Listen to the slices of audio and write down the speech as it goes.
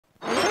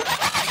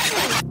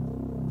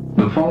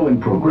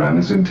following program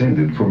is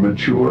intended for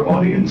mature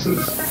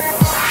audiences.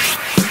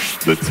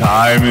 The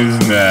time is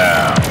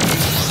now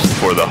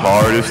for the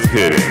hardest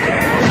hitting,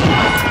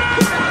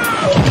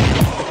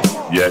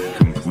 yet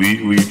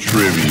completely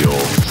trivial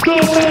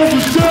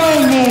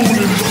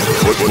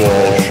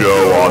football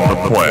show on the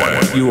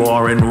planet. You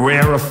are in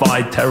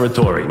rarefied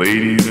territory.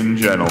 Ladies and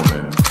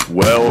gentlemen,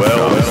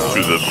 welcome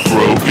to the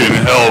Broken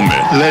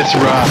Helmet. Let's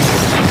rock.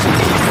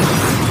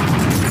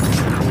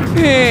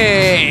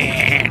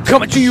 And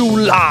coming to you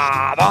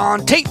live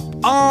on tape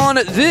on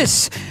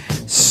this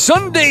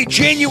Sunday,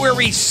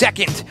 January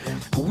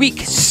 2nd, week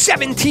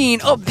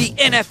 17 of the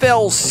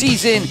NFL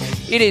season.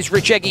 It is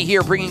Rich Eggy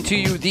here bringing to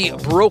you the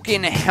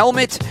Broken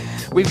Helmet.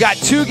 We've got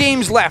 2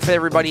 games left,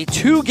 everybody.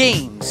 2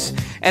 games.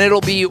 And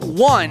it'll be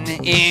one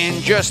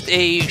in just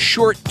a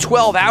short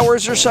 12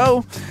 hours or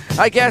so,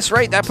 I guess,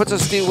 right? That puts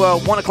us to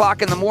 1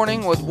 o'clock in the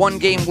morning with 1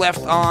 game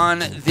left on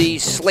the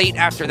slate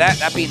after that.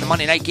 That being the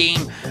Monday night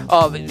game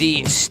of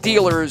the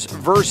Steelers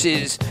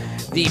versus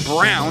the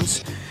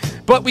Browns.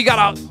 But we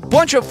got a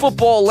bunch of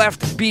football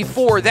left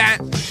before that.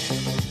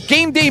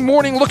 Game day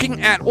morning,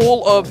 looking at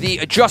all of the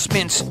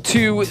adjustments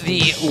to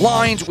the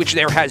lines, which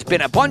there has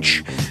been a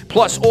bunch,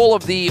 plus all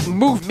of the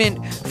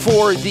movement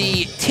for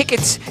the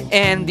tickets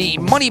and the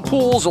money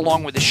pools,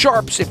 along with the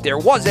sharps, if there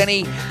was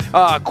any.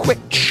 Quick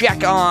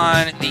check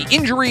on the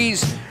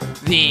injuries,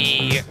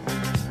 the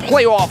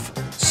playoff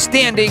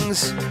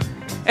standings,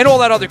 and all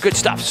that other good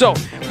stuff. So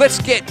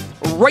let's get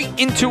right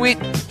into it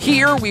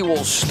here. We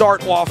will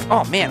start off.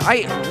 Oh man,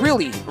 I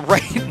really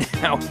right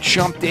now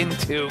jumped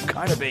into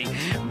kind of a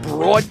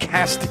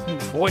broadcasting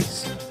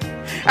voice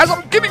as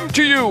I'm giving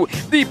to you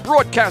the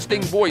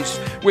broadcasting voice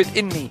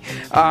within me,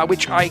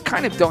 which I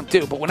kind of don't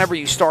do. But whenever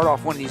you start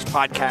off one of these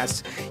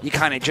podcasts, you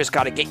kind of just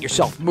got to get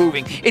yourself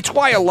moving. It's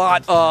why a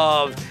lot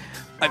of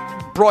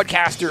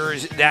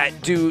broadcasters that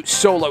do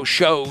solo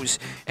shows,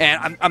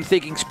 and I'm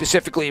thinking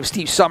specifically of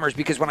Steve Summers,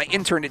 because when I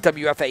interned at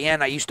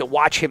WFAN, I used to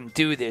watch him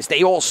do this.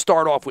 They all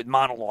start off with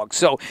monologues.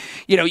 So,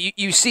 you know,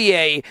 you see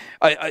a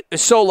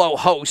solo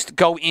host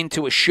go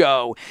into a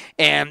show,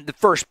 and the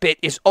first bit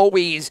is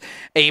always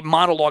a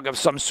monologue of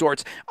some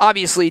sorts,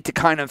 obviously to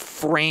kind of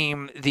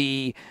frame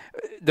the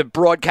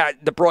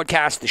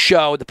broadcast, the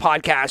show, the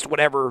podcast,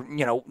 whatever,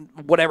 you know,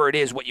 whatever it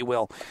is, what you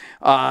will.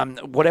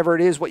 Whatever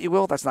it is, what you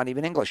will. That's not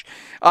even English.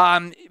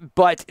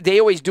 But they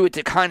always do it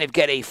to kind of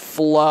get a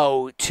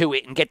flow to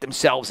it and get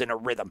themselves in a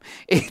rhythm.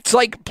 It's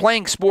like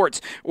playing sports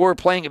or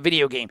playing a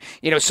video game.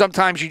 You know,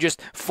 sometimes you just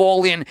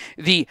fall in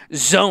the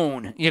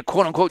zone, you know,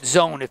 quote unquote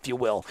zone, if you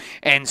will.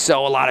 And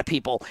so a lot of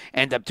people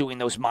end up doing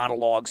those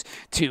monologues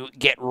to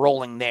get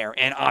rolling there.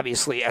 And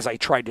obviously, as I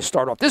tried to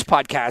start off this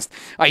podcast,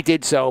 I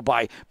did so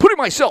by putting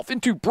myself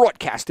into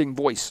broadcasting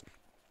voice,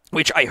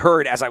 which I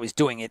heard as I was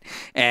doing it,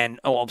 and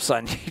all of a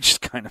sudden, you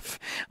just kind of,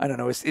 I don't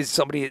know, is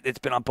somebody that's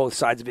been on both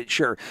sides of it.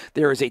 Sure,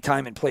 there is a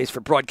time and place for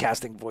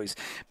broadcasting voice,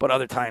 but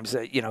other times,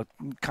 you know,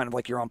 kind of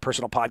like your own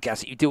personal podcast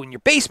that you do in your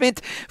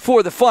basement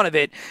for the fun of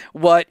it,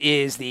 what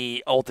is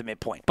the ultimate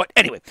point? But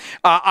anyway,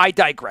 I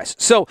digress.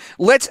 So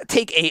let's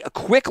take a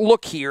quick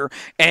look here,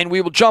 and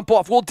we will jump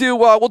off. We'll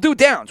do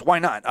downs. Why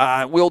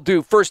not? We'll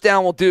do first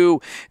down. We'll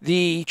do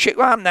the screw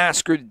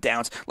the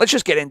downs. Let's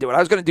just get into it. I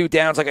was going to do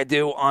downs like I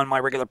do on my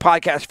regular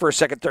podcast, first,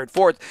 second, third,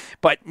 fourth,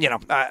 but, you know,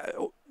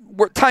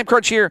 we're time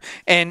crunch here,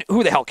 and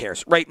who the hell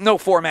cares, right? No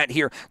format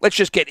here. Let's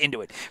just get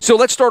into it. So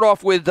let's start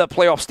off with the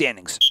playoff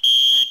standings.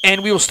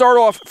 And we will start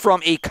off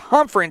from a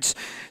conference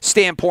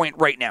standpoint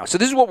right now. So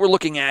this is what we're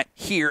looking at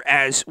here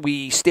as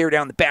we stare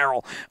down the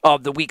barrel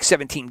of the Week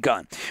 17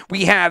 gun.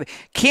 We have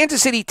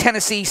Kansas City,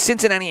 Tennessee,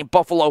 Cincinnati, and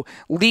Buffalo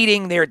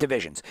leading their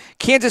divisions.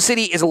 Kansas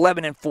City is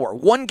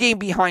 11-4. 1 game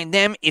behind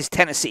them is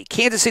Tennessee.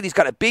 Kansas City's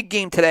got a big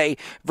game today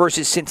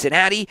versus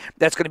Cincinnati.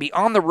 That's going to be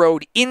on the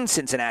road in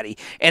Cincinnati.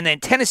 And then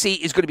Tennessee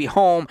is going to be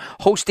home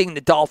hosting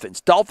the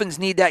Dolphins. Dolphins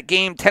need that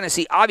game.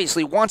 Tennessee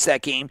obviously wants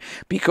that game,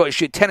 because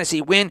should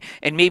Tennessee win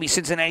and maybe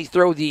Cincinnati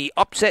throw the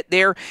upset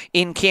there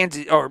in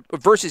Kansas or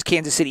versus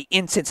Kansas City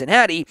in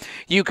Cincinnati,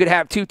 you could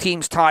have 2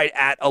 teams tied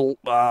at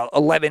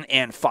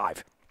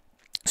 11-5.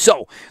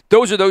 So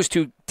those are those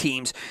 2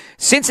 teams.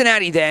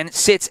 Cincinnati then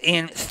sits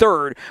in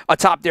third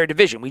atop their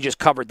division. We just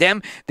covered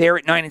them. They're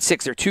at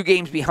 9-6. They're 2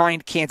 games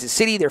behind Kansas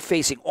City. They're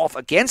facing off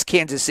against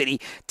Kansas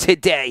City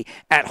today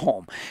at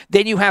home.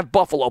 Then you have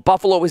Buffalo.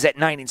 Buffalo is at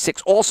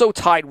 9-6, also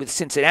tied with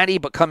Cincinnati,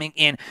 but coming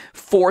in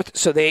fourth.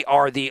 So they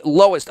are the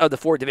lowest of the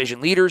 4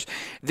 division leaders.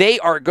 They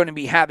are going to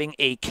be having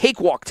a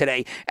cakewalk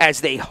today as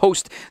they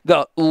host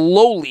the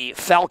lowly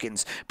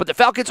Falcons. But the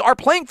Falcons are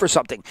playing for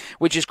something,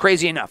 which is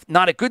crazy enough.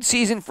 Not a good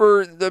season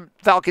for the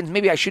Falcons.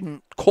 Maybe I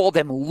shouldn't call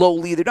them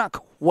lowly. They're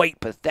not quite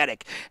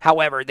pathetic.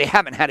 However, they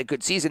haven't had a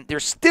good season. They're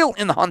still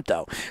in the hunt,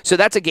 though. So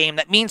that's a game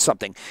that means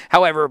something.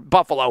 However,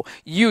 Buffalo,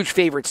 huge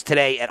favorites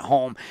today at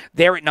home.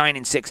 They're at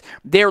 9-6.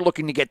 They're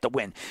looking to get the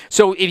win.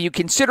 So if you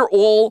consider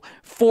all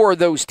four of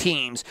those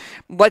teams,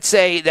 let's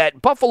say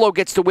that Buffalo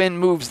gets the win,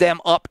 moves them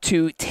up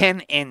to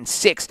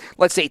 10-6.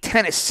 Let's say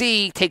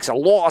Tennessee takes a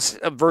loss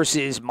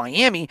versus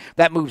Miami.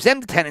 That moves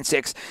them to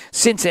 10-6.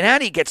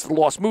 Cincinnati gets the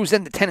loss, moves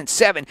them to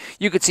 10-7.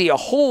 You could see a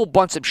whole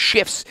bunch of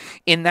shifts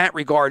in that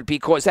regard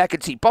because that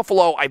could see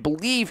Buffalo, I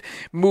believe,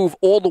 move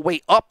all the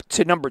way up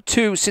to number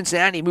 2.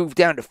 Cincinnati moved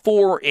down to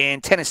 4,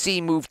 and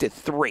Tennessee moved to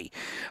 3.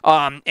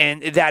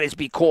 And that is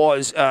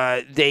because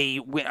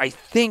they win. I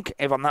think,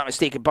 if I'm not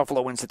mistaken,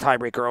 Buffalo wins the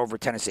tiebreaker over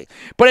Tennessee.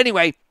 But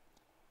anyway,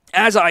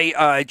 as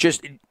I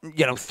just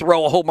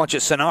throw a whole bunch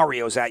of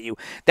scenarios at you,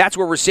 that's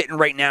where we're sitting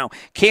right now.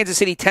 Kansas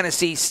City,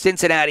 Tennessee,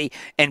 Cincinnati,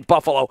 and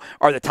Buffalo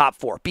are the top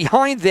 4.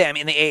 Behind them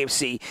in the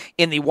AFC,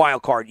 in the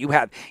wild card, you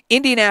have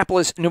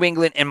Indianapolis, New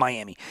England, and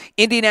Miami.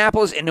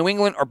 Indianapolis and New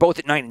England are both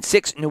at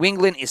 9-6. New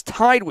England is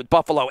tied with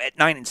Buffalo at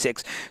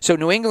 9-6. So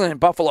New England and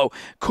Buffalo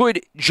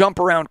could jump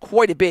around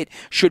quite a bit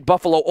should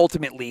Buffalo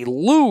ultimately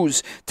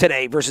lose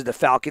today versus the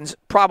Falcons.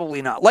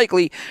 Probably not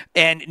likely.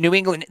 And New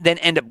England then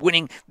end up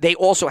winning. They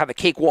also have a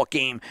cakewalk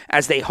game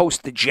as they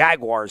host the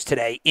Jaguars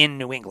today in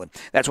New England.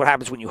 That's what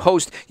happens when you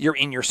host. You're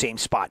in your same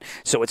spot.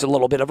 So it's a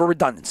little bit of a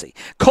redundancy.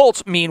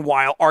 Colts,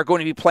 meanwhile, are going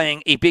to be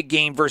playing a big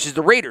game versus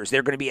the Raiders.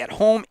 They're going to be at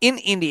home in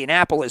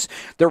Indianapolis.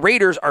 The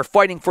Raiders are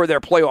fighting for their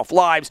playoff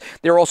lives.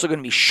 They're also going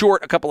to be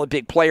short a couple of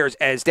big players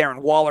as Darren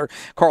Waller,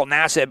 Carl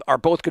Nassib are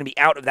both going to be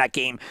out of that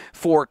game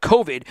for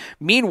COVID.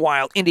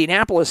 Meanwhile,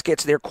 Indianapolis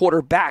gets their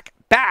quarterback.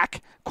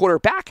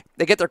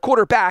 They get their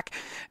quarterback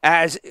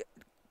as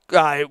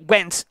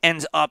Wentz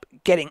ends up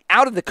getting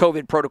out of the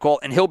COVID protocol,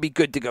 and he'll be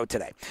good to go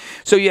today.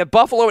 So you have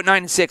Buffalo at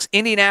 9-6,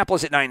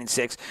 Indianapolis at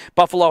 9-6,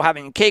 Buffalo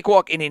having a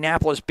cakewalk,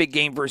 Indianapolis big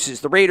game versus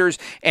the Raiders,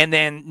 and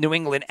then New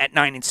England at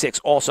 9-6,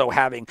 also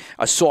having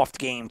a soft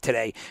game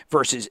today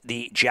versus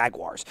the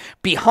Jaguars.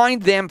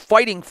 Behind them,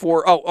 fighting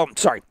for I'm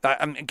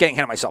getting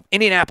ahead of myself.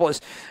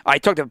 Indianapolis, I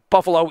talked about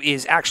Buffalo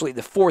is actually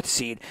the 4th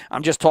seed.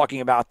 I'm just talking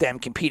about them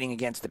competing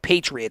against the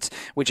Patriots,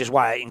 which is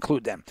why I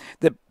include them.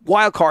 The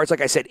wild cards,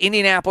 like I said,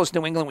 Indianapolis,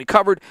 New England, we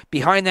covered.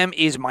 Behind them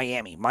is Miami.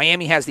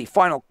 Miami has the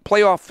final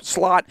playoff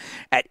slot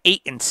at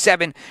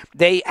 8-7.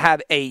 They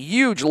have a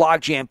huge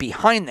logjam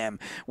behind them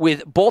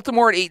with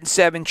Baltimore at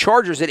 8-7,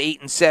 Chargers at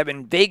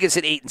 8-7, Vegas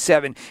at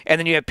 8-7, and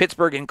then you have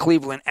Pittsburgh and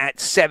Cleveland at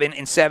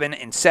 7-7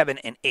 and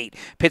 7-8.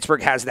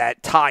 Pittsburgh has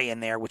that tie in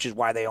there, which is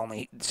why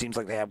it seems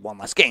like they have one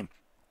less game.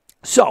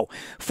 So,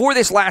 for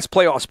this last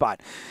playoff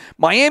spot,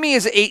 Miami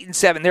is at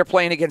 8-7. They're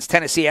playing against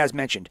Tennessee, as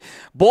mentioned.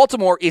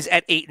 Baltimore is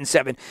at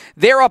 8-7.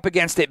 They're up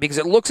against it because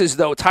it looks as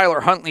though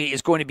Tyler Huntley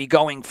is going to be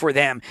going for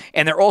them,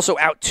 and they're also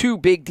out 2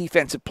 big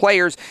defensive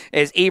players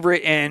as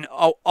Everett and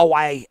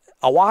Awai,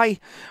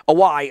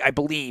 I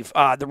believe,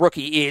 the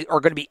rookie,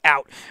 are going to be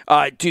out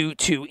due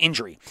to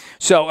injury.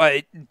 So,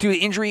 due to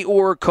injury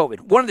or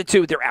COVID. One of the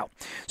two, they're out.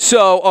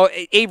 So,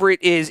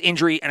 Everett is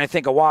injury, and I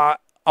think Awai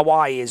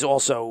is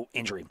also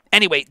injury.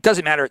 Anyway,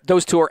 doesn't matter.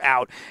 Those two are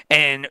out,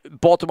 and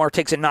Baltimore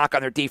takes a knock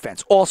on their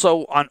defense.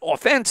 Also, on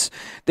offense,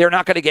 they're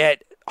not going to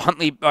get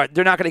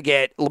they're not going to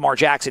get Lamar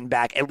Jackson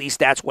back. At least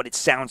that's what it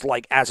sounds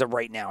like as of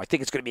right now. I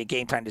think it's going to be a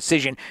game-time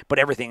decision, but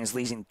everything is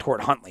leaning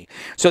toward Huntley.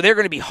 So they're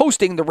going to be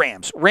hosting the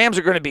Rams. Rams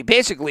are going to be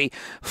basically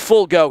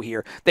full go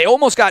here. They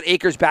almost got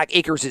Akers back.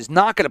 Akers is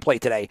not going to play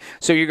today,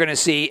 so you're going to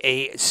see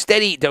a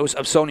steady dose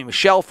of Sony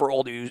Michel for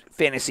all the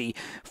fantasy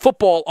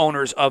football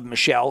owners of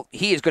Michel.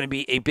 He is going to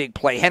be a big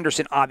play.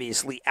 Henderson,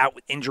 obviously, out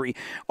with injury.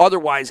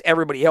 Otherwise,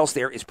 everybody else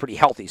there is pretty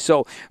healthy.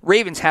 So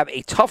Ravens have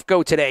a tough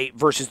go today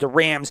versus the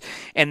Rams,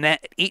 and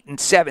that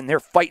 8-7, they're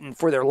fighting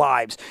for their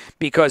lives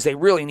because they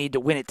really need to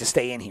win it to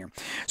stay in here.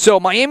 So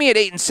Miami at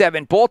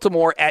 8-7,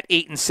 Baltimore at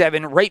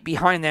 8-7, right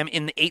behind them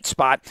in the 8th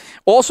spot.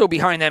 Also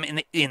behind them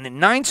in the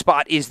 9th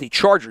spot is the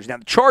Chargers. Now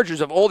the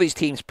Chargers of all these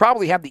teams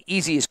probably have the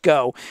easiest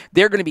go.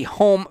 They're going to be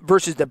home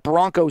versus the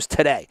Broncos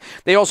today.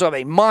 They also have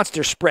a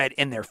monster spread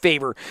in their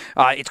favor.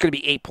 It's going to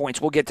be 8 points.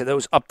 We'll get to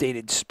those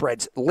updated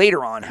spreads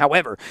later on.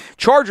 However,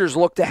 Chargers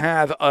look to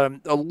have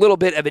a little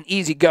bit of an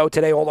easy go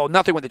today, although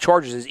nothing with the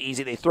Chargers is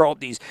easy. They throw up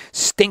these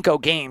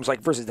stinko games like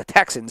versus the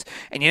Texans,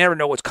 and you never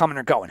know what's coming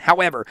or going.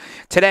 However,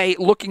 today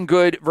looking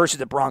good versus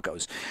the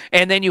Broncos.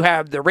 And then you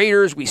have the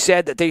Raiders. We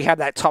said that they have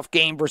that tough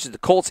game versus the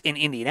Colts in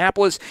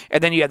Indianapolis.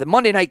 And then you have the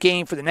Monday night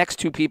game for the next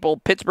two people,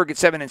 Pittsburgh at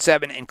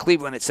 7-7 and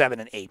Cleveland at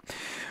 7-8.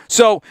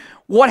 So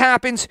what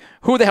happens?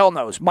 Who the hell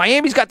knows?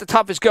 Miami's got the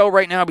toughest go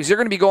right now because they're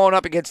going to be going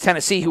up against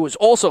Tennessee, who is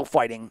also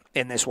fighting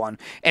in this one,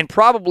 and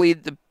probably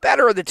the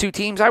better of the two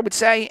teams, I would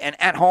say, and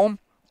at home.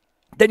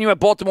 Then you have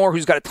Baltimore,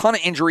 who's got a ton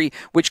of injury,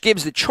 which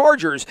gives the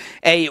Chargers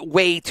a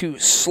way to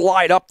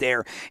slide up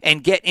there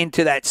and get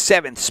into that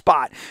 7th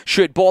spot.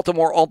 Should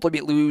Baltimore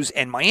ultimately lose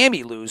and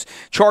Miami lose,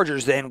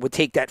 Chargers then would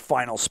take that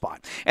final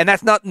spot. And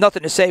that's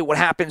nothing to say what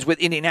happens with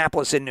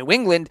Indianapolis and New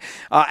England,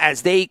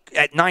 as they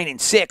at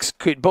 9-6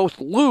 could both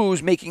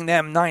lose, making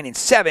them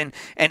 9-7,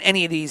 and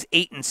any of these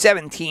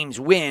 8-7 teams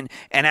win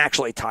and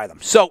actually tie them.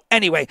 So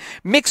anyway,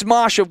 mixed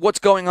mosh of what's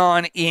going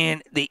on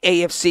in the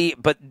AFC,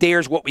 but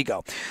there's what we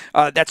go.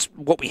 That's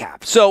what we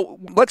have. So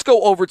let's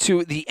go over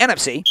to the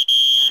NFC,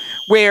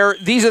 where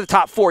these are the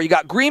top 4. You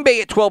got Green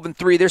Bay at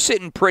 12-3. They're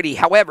sitting pretty.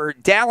 However,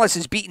 Dallas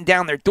is beating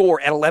down their door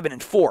at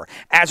 11-4,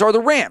 as are the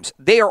Rams.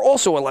 They are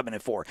also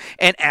 11-4,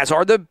 and as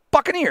are the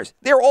Buccaneers.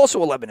 They're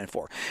also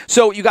 11-4.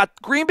 So you got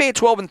Green Bay at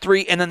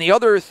 12-3, and then the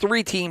other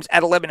 3 teams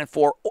at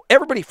 11-4.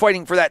 Everybody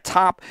fighting for that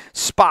top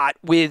spot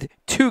with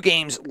 2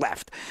 games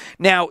left.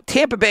 Now,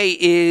 Tampa Bay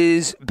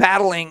is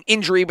battling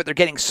injury, but they're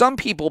getting some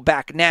people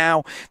back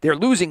now. They're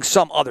losing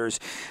some others.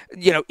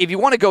 You know, if you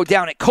want to go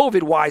down at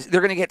COVID-wise,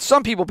 they're going to get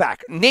some people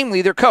back,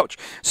 namely their coach.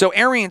 So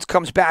Arians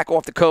comes back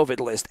off the COVID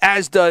list,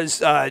 as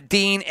does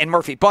Dean and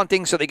Murphy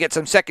Bunting, so they get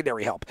some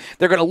secondary help.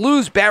 They're going to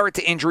lose Barrett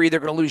to injury. They're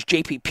going to lose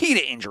JPP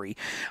to injury.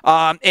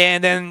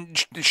 And then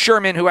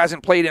Sherman, who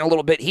hasn't played in a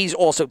little bit, he's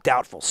also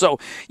doubtful. So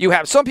you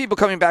have some people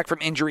coming back from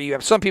injury. You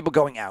have some people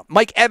going out.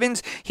 Mike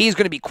Evans, he's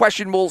going to be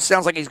questionable.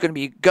 Sounds like he's going to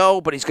be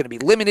but he's going to be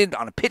limited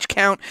on a pitch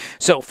count.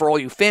 So for all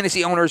you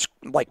fantasy owners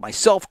like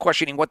myself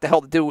questioning what the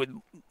hell to do with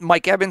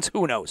Mike Evans,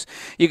 who knows?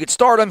 You could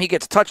start him. He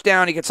gets a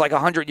touchdown. He gets like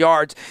 100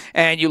 yards,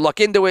 and you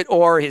luck into it,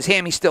 or his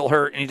hammy's still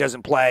hurt, and he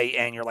doesn't play,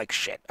 and you're like,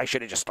 shit, I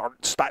should have just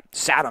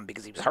sat him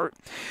because he was hurt.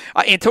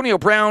 Antonio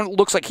Brown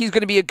looks like he's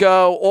going to be a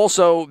go,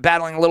 also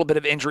battling a little bit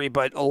of injury,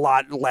 but a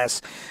lot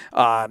less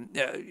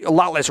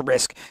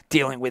risk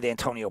dealing with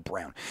Antonio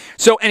Brown.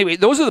 So anyway,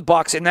 those are the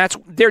Bucs, and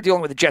they're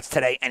dealing with the Jets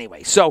today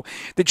anyway. So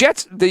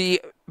the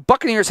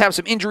Buccaneers have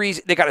some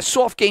injuries. They got a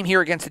soft game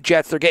here against the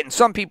Jets. They're getting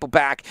some people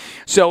back.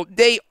 So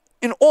they,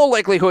 in all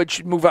likelihood,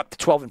 should move up to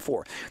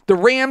 12-4. The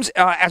Rams,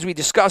 as we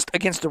discussed,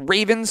 against the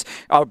Ravens,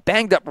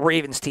 banged-up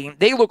Ravens team,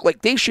 they look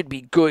like they should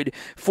be good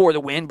for the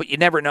win, but you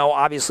never know.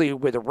 Obviously,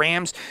 with the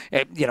Rams,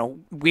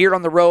 weird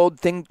on the road,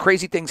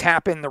 crazy things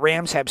happen. The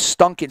Rams have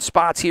stunk in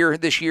spots here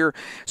this year,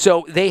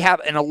 so they have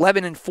an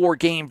 11-4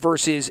 game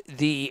versus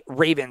the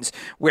Ravens,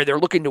 where they're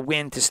looking to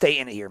win to stay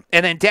in it here.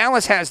 And then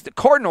Dallas has the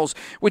Cardinals,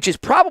 which is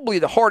probably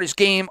the hardest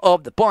game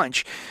of the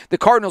bunch. The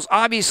Cardinals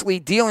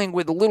obviously dealing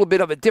with a little bit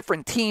of a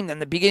different team than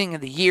the beginning of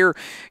the year.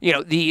 You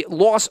know, the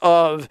loss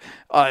of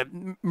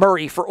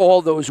Murray for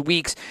all those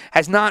weeks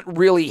has not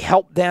really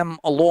helped them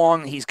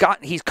along. He's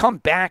come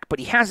back, but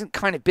he hasn't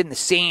kind of been the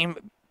same,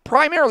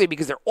 primarily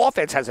because their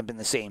offense hasn't been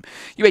the same.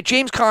 You had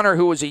James Conner,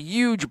 who was a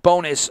huge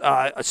bonus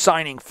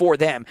signing for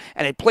them,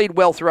 and had played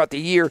well throughout the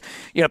year,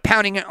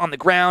 pounding it on the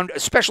ground,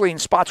 especially in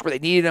spots where they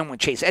needed him when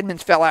Chase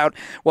Edmonds fell out.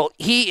 Well,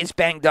 he is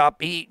banged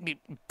up. He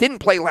didn't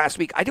play last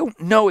week. I don't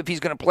know if he's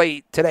going to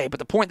play today, but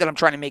the point that I'm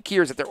trying to make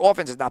here is that their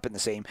offense has not been the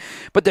same.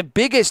 But the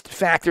biggest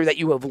factor that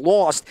you have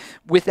lost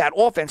with that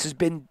offense has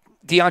been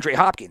DeAndre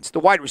Hopkins, the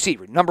wide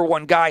receiver, number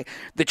 1 guy,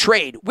 the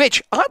trade,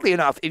 which, oddly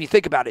enough, if you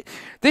think about it,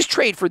 this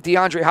trade for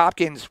DeAndre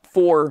Hopkins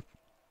for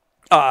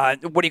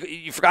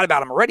you forgot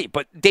about him already,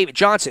 but David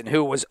Johnson,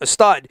 who was a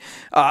stud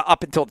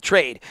up until the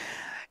trade,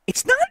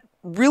 it's not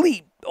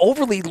really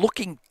overly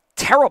looking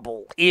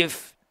terrible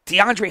if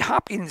DeAndre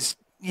Hopkins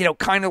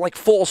kind of like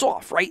falls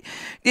off, right?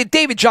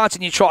 David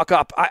Johnson, you chalk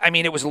up. I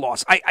mean, it was a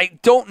loss. I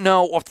don't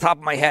know off the top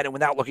of my head, and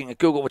without looking at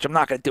Google, which I'm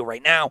not going to do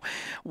right now,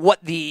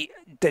 what the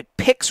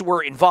picks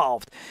were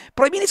involved.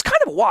 But I mean, it's kind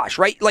of a wash,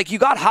 right? Like, you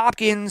got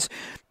Hopkins,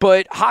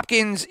 but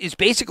Hopkins is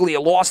basically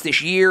a loss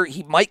this year.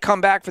 He might come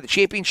back for the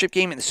championship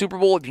game in the Super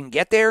Bowl if you can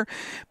get there.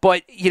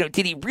 But,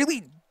 did he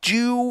really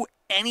do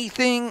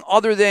anything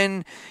other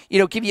than,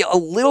 give you a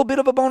little bit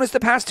of a bonus the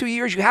past 2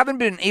 years? You haven't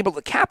been able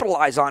to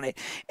capitalize on it.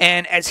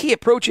 And as he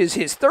approaches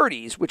his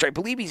 30s, which I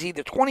believe he's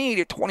either 28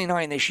 or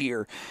 29 this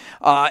year,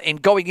 and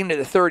going into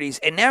the 30s,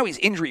 and now he's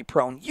injury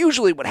prone.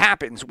 Usually what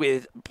happens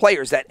with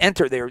players that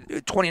enter their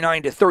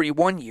 29 to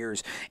 31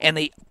 years, and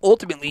they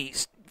ultimately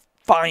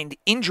find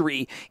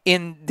injury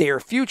in their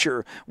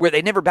future where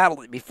they never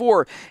battled it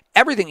before,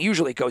 everything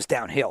usually goes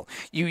downhill.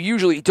 You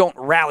usually don't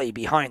rally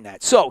behind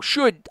that. So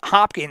should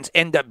Hopkins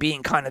end up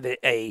being kind of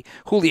a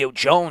Julio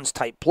Jones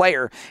type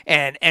player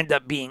and end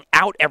up being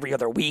out every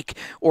other week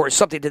or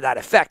something to that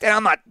effect, and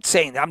I'm not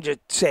saying that, I'm just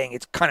saying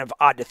it's kind of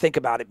odd to think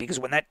about it,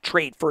 because when that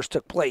trade first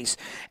took place,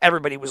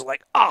 everybody was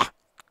like,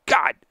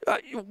 God,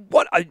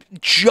 what a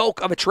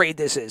joke of a trade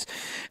this is.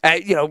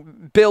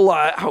 Bill,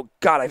 I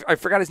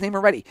forgot his name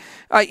already.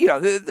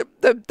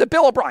 The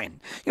Bill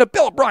O'Brien.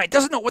 Bill O'Brien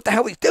doesn't know what the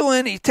hell he's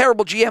doing. He's a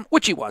terrible GM,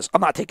 which he was. I'm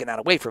not taking that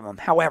away from him.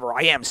 However,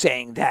 I am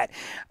saying that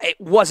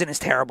it wasn't as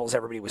terrible as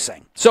everybody was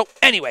saying. So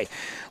anyway,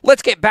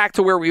 let's get back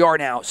to where we are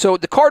now. So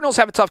the Cardinals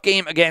have a tough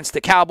game against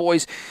the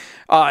Cowboys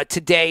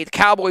today. The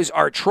Cowboys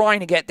are trying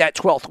to get that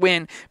 12th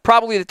win.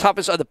 Probably the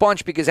toughest of the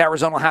bunch because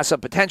Arizona has some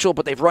potential,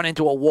 but they've run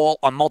into a wall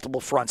on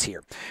multiple fronts fronts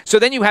here. So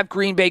then you have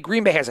Green Bay.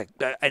 Green Bay has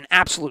an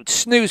absolute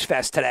snooze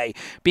fest today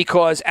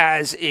because,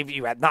 as if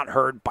you have not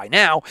heard by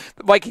now,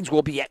 the Vikings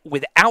will be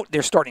without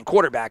their starting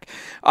quarterback.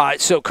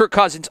 So Kirk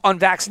Cousins,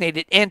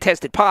 unvaccinated and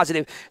tested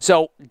positive.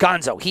 So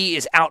Gonzo, he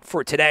is out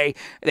for today.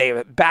 They have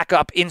a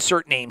backup,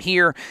 insert name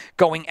here,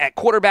 going at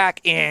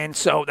quarterback, and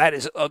so that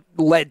has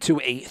led to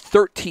a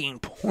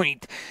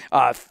 13-point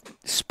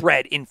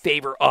spread in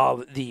favor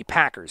of the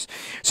Packers.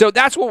 So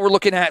that's what we're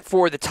looking at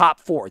for the top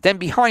four. Then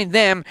behind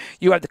them,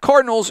 you have the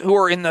Cardinals, who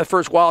are in the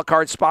first wild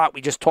card spot.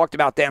 We just talked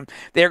about them.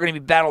 They're going to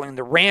be battling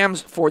the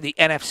Rams for the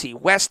NFC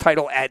West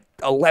title at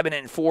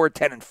 11-4,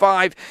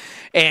 10-5.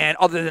 And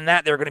other than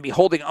that, they're going to be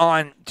holding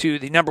on to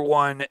the number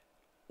one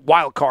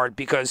wild card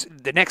because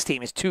the next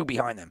team is 2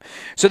 behind them.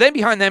 So then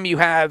behind them, you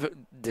have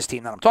this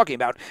team that I'm talking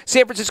about,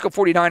 San Francisco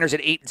 49ers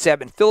at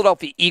 8-7,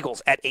 Philadelphia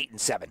Eagles at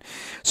 8-7.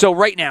 So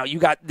right now, you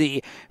got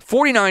the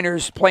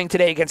 49ers playing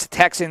today against the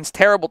Texans,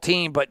 terrible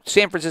team, but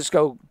San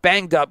Francisco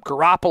banged up,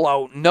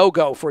 Garoppolo,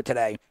 no-go for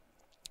today.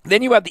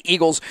 Then you have the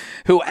Eagles,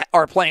 who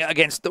are playing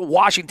against the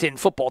Washington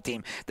football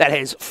team that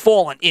has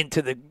fallen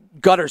into the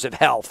gutters of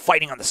hell,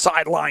 fighting on the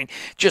sideline.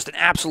 Just an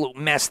absolute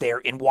mess there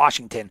in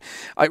Washington.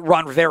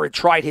 Ron Rivera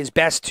tried his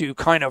best to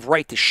kind of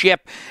right the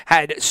ship,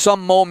 had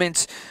some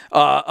moments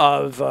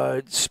of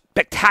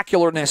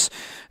spectacularness.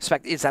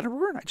 Is that a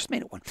word? I just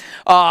made it one.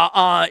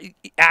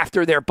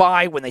 After their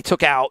bye, when they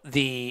took out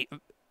the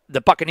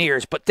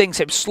Buccaneers, but things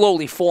have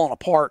slowly fallen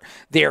apart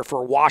there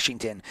for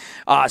Washington.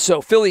 So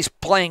Philly's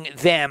playing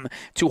them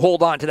to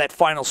hold on to that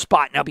final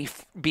spot. Now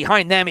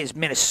behind them is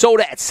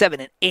Minnesota at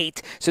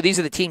 7-8. So these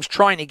are the teams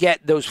trying to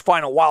get those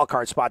final wild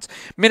card spots.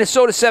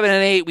 Minnesota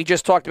 7-8. We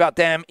just talked about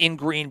them in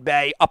Green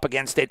Bay, up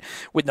against it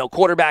with no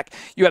quarterback.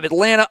 You have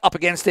Atlanta up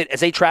against it as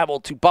they travel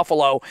to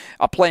Buffalo,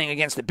 playing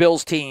against the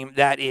Bills team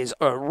that is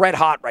red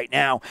hot right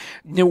now.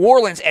 New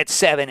Orleans at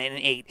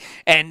 7-8,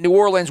 and New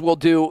Orleans will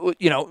do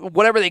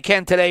whatever they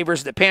can today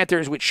versus the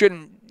Panthers, which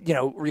shouldn't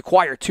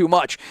require too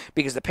much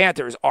because the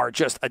Panthers are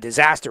just a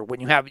disaster. When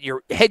you have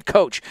your head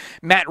coach,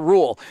 Matt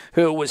Rule,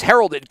 who was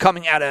heralded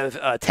coming out of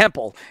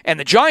Temple, and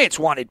the Giants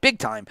wanted big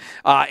time,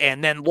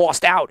 and then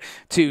lost out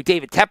to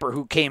David Tepper,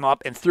 who came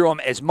up and threw him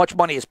as much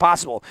money as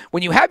possible.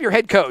 When you have your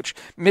head coach,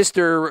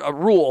 Mr.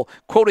 Rule,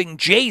 quoting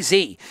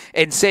Jay-Z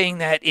and saying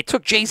that it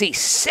took Jay-Z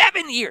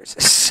 7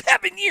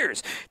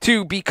 years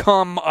to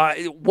become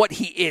what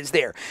he is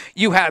there,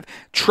 you have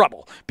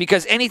trouble.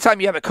 Because anytime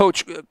you have a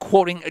coach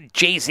quoting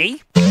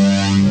Jay-Z,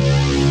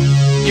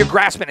 you're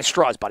grasping at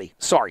straws, buddy.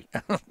 Sorry.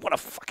 What a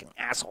fucking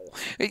asshole.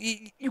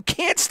 You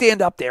can't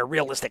stand up there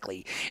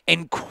realistically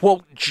and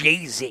quote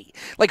Jay-Z.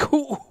 Like,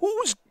 who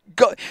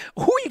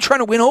are you trying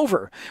to win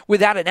over with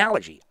that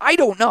analogy? I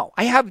don't know.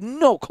 I have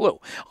no clue.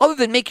 Other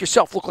than make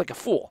yourself look like a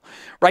fool,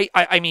 right?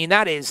 I mean,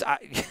 that is...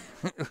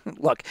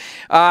 Look,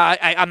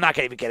 I'm not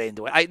going to even get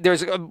into it.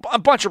 There's a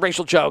bunch of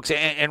racial jokes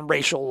and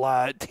racial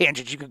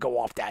tangents you could go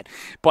off that.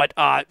 But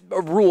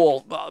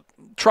Rule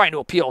trying to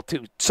appeal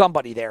to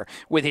somebody there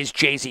with his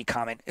Jay-Z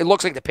comment. It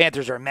looks like the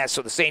Panthers are a mess,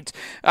 so the Saints,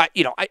 I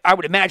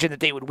would imagine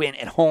that they would win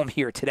at home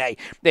here today.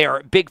 They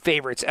are big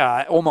favorites,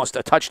 almost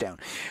a touchdown.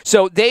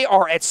 So they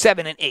are at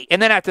 7-8.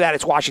 And then after that,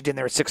 it's Washington.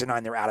 They're at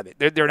 6-9. They're out of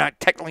it. They're not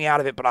technically out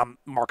of it, but I'm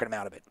marking them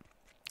out of it.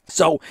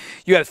 So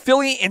you have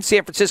Philly and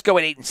San Francisco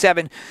at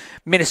 8-7,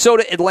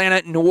 Minnesota,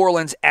 Atlanta, New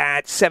Orleans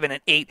at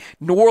 7-8.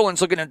 New Orleans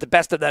looking at the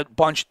best of that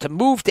bunch to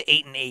move to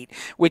 8-8,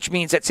 which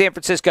means that San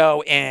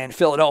Francisco and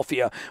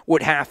Philadelphia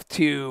would have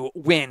to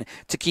win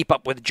to keep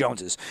up with the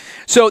Joneses.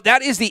 So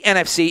that is the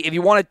NFC. If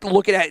you want to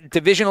look at it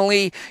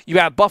divisionally, you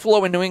have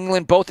Buffalo and New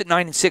England both at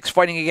 9-6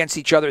 fighting against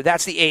each other.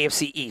 That's the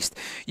AFC East.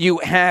 You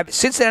have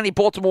Cincinnati,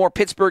 Baltimore,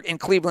 Pittsburgh,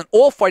 and Cleveland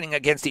all fighting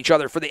against each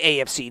other for the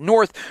AFC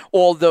North,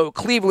 although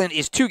Cleveland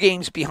is 2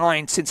 games behind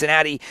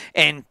Cincinnati,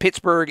 and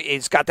Pittsburgh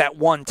has got that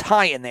one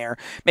tie in there,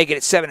 making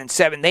it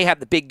 7-7. They have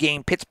the big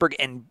game, Pittsburgh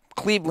and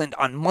Cleveland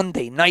on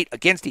Monday night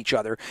against each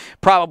other.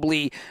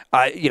 Probably,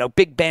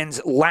 Big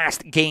Ben's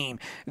last game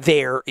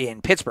there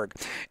in Pittsburgh.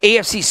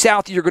 AFC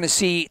South, you're going to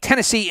see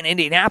Tennessee and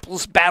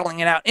Indianapolis battling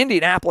it out.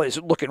 Indianapolis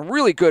is looking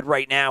really good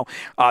right now.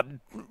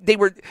 They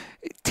were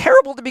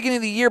terrible at the beginning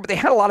of the year, but they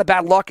had a lot of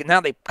bad luck, and now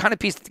they kind of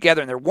pieced it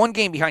together, and they're 1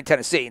 game behind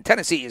Tennessee, and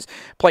Tennessee has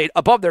played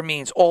above their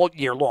means all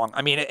year long.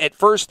 I mean, at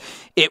first,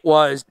 it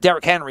was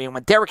Derrick Henry, and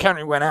when Derrick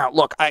Henry went out,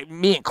 look,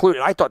 me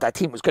included, I thought that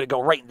team was going to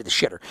go right into the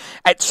shitter.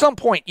 At some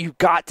point, you've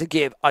got to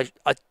give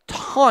a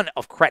ton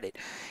of credit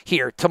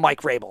here to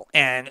Mike Vrabel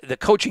and the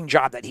coaching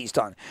job that he's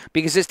done,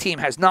 because this team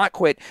has not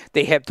quit.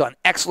 They have done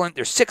excellent.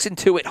 They're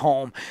 6-2 at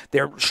home.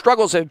 Their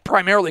struggles have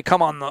primarily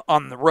come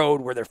on the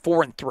road, where they're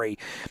 4-3.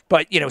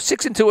 But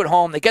 6-2 at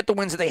home, they get the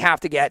wins that they have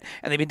to get,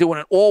 and they've been doing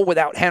it all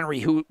without Henry,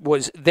 who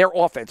was their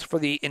offense for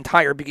the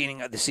entire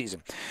beginning of the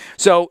season.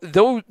 So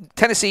though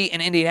Tennessee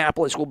and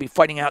Indianapolis will be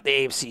fighting out the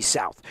AFC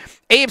South.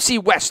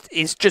 AFC West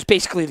is just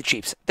basically the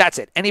Chiefs. That's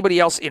it. Anybody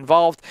else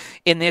involved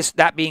in this,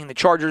 that being the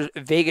Chargers,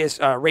 Vegas,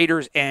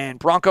 Raiders, and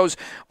Broncos,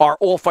 are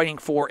all fighting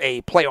for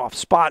a playoff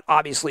spot.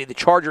 Obviously, the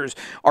Chargers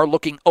are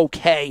looking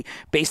okay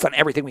based on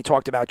everything we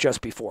talked about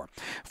just before.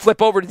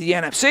 Flip over to the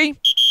NFC.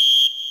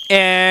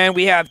 And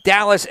we have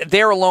Dallas,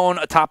 they're alone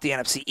atop the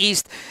NFC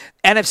East.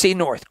 NFC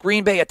North,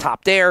 Green Bay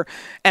atop there.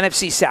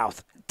 NFC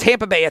South,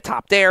 Tampa Bay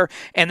atop there.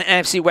 And the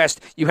NFC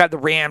West, you have the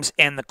Rams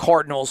and the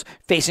Cardinals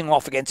facing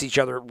off against each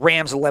other.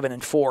 Rams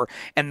 11-4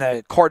 and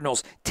the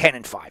Cardinals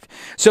 10-5.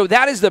 So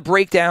that is the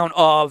breakdown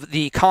of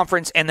the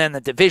conference and then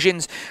the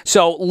divisions.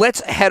 So let's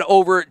head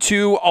over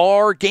to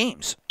our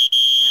games.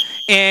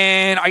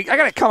 And I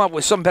got to come up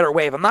with some better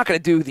way. If I'm not going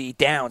to do the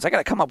downs, I got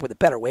to come up with a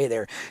better way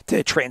there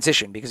to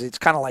transition, because it's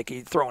kind of like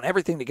you're throwing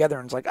everything together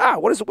and it's like,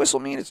 what does the whistle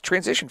mean? It's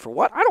transition for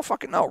what? I don't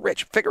fucking know.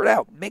 Rich, figure it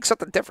out. Make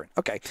something different.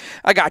 Okay,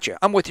 I got you.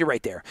 I'm with you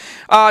right there.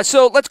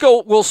 So let's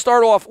go. We'll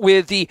start off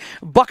with the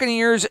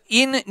Buccaneers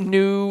in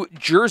New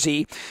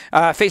Jersey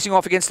facing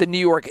off against the New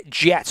York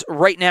Jets.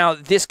 Right now,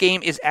 this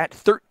game is at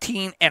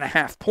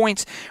 13.5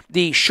 points.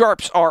 The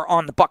sharps are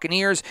on the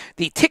Buccaneers.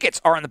 The tickets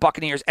are on the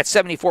Buccaneers at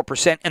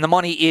 74%, and the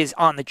money is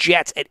on the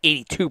Jets at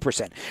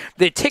 82%.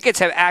 The tickets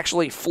have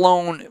actually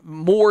flown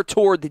more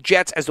toward the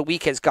Jets as the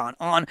week has gone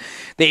on.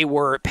 They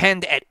were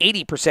penned at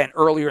 80%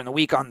 earlier in the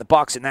week on the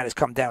Bucs, and that has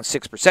come down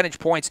 6 percentage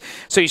points.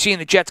 So you're seeing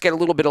the Jets get a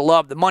little bit of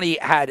love. The money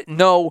had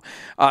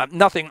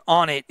nothing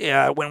on it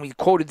when we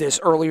quoted this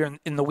earlier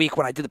in the week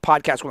when I did the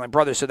podcast with my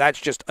brother, so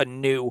that's just a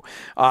new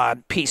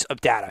piece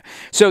of data.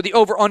 So the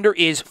over-under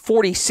is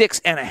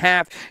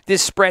 46.5.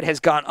 This spread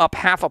has gone up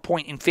 0.5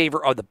 point in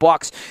favor of the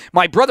Bucs.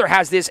 My brother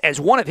has this as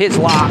one of his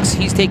locks.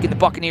 He's taking the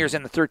Buccaneers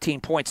and the 13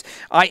 points.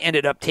 I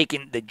ended up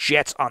taking the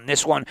Jets on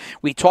this one.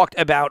 We talked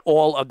about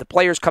all of the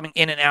players coming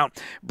in and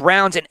out.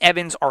 Browns and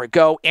Evans are a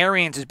go.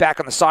 Arians is back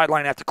on the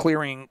sideline after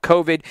clearing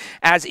COVID,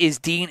 as is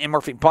Dean and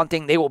Murphy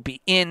Bunting. They will be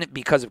in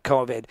because of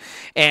COVID.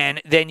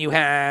 And then you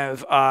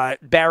have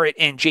Barrett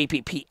and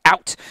JPP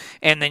out.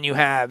 And then you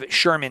have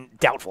Sherman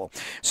doubtful.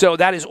 So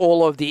that is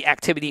all of the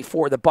activity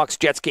for the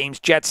Bucs-Jets games.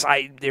 Jets,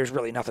 there's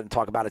really nothing to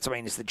talk about. It's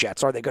the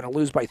Jets. Are they going to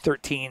lose by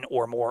 13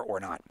 or more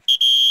or not?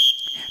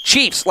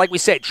 Chiefs, like we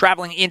said,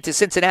 traveling into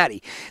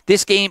Cincinnati.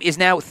 This game is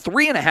now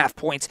 3.5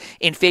 points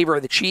in favor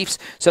of the Chiefs.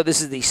 So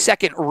this is the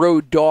second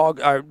road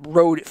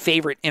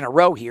favorite in a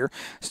row here.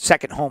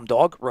 Second home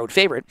dog, road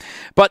favorite.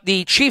 But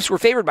the Chiefs were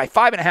favored by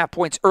 5.5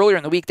 points earlier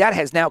in the week. That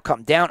has now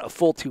come down a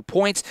full 2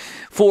 points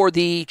for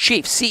the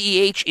Chiefs.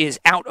 CEH is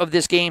out of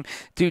this game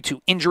due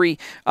to injury.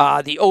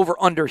 The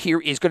over-under here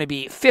is going to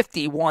be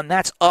 51.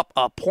 That's up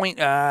a point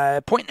and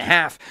a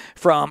half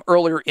from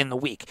earlier in the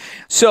week.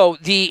 So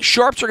the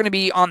Sharps are going to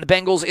be on the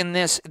Bengals in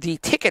this. The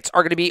tickets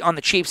are going to be on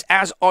the Chiefs,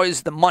 as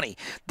is the money.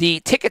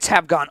 The tickets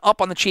have gone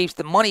up on the Chiefs.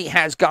 The money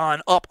has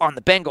gone up on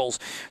the Bengals.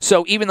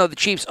 So even though the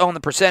Chiefs own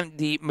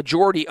the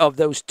majority of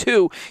those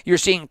two, you're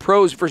seeing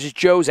pros versus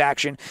Joes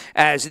action,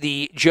 as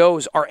the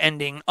Joes are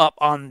ending up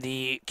on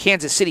the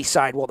Kansas City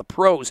side, while the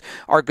pros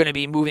are going to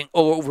be moving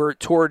over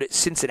toward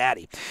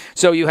Cincinnati.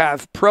 So you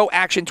have pro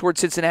action toward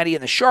Cincinnati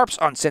and the Sharps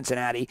on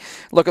Cincinnati,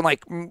 looking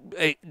like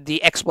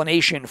the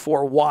explanation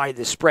for why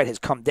the spread has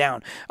come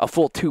down a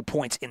full 2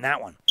 points in that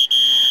one.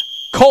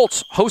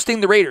 Colts hosting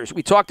the Raiders.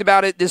 We talked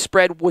about it. This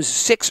spread was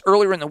 6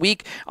 earlier in the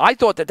week. I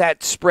thought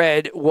that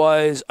spread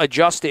was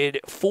adjusted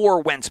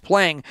for Wentz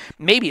playing.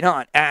 Maybe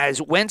not,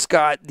 as Wentz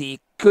got the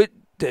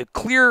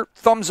clear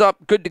thumbs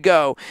up, good to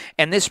go,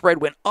 and this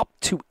spread went up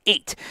to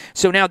 8.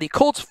 So now the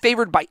Colts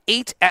favored by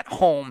 8 at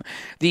home.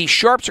 The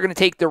Sharps are going to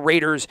take the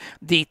Raiders.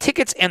 The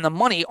tickets and the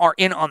money are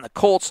in on the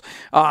Colts,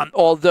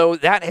 although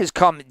that has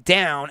come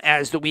down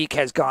as the week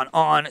has gone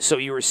on. So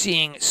you are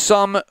seeing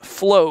some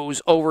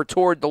flows over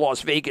toward the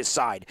Las Vegas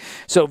side.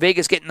 So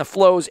Vegas getting the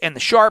flows and the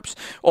Sharps,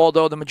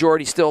 although the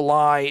majority still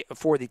lie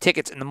for the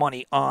tickets and the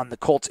money on the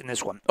Colts in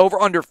this one. Over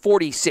under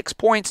 46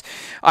 points.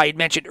 I had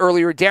mentioned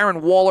earlier,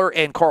 Darren Waller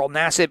and Carl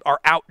Nassib are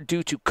out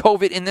due to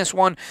COVID in this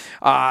one.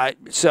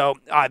 So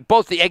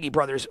both the Eggy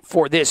brothers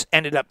for this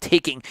ended up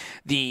taking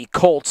the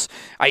Colts.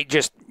 I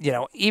just,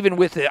 even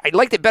with it, I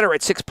liked it better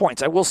at 6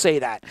 points. I will say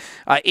that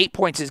 8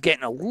 points is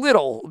getting a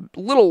little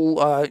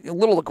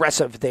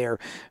aggressive there,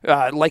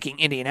 liking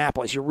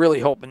Indianapolis. You're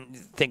really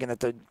thinking that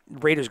the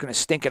Raiders are going to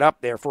stink it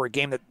up there for a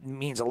game that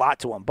means a lot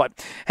to them.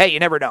 But hey, you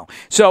never know.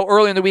 So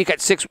early in the week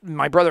at 6,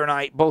 my brother and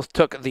I both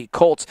took the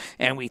Colts,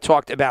 and we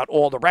talked about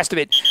all the rest of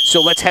it.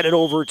 So let's head it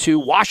over to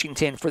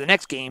Washington for the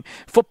next game.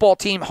 Football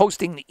team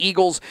hosting the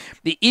Eagles.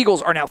 The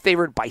Eagles are now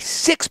favored by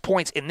 6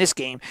 points in this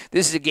game.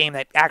 This is a game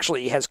that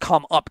actually has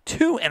come up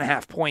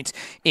 2.5 points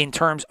in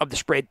terms of the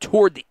spread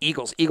toward the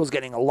Eagles. Eagles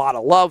getting a lot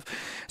of love.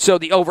 So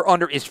the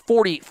over-under is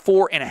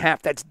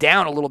 44.5. That's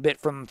down a little bit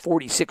from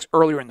 46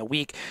 earlier in the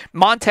week.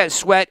 Montez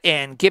Sweat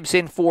and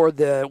Gibson for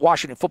the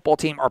Washington football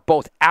team are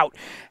both out.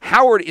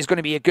 Howard is going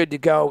to be a good to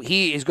go.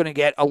 He is going to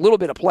get a little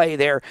bit of play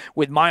there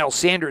with Miles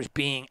Sanders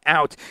being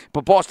out,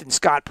 but Boston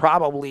Scott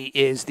probably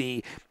is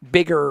the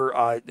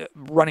bigger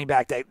running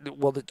back the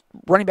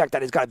running back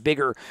that has got a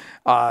bigger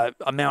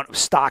amount of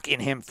stock in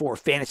him for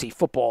fantasy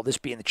football, this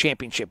being the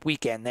championship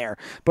weekend there.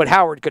 But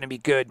Howard going to be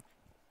good.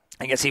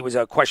 I guess he was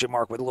a question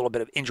mark with a little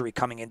bit of injury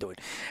coming into it.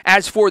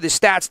 As for the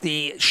stats,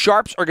 the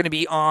Sharps are going to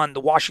be on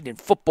the Washington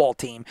football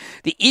team.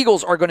 The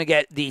Eagles are going to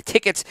get the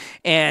tickets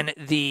and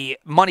the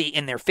money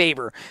in their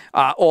favor,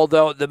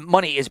 although the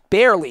money is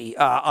barely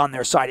on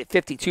their side at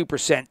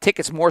 52%.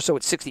 Tickets more so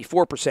at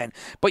 64%,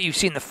 but you've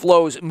seen the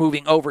flows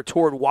moving over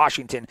toward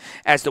Washington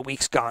as the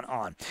week's gone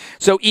on.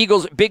 So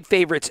Eagles, big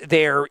favorites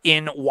there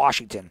in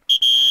Washington.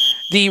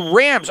 The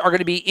Rams are going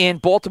to be in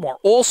Baltimore,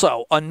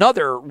 also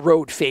another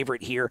road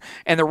favorite here,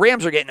 and the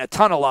Rams are getting a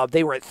ton of love.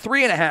 They were at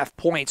 3.5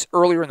 points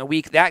earlier in the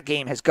week. That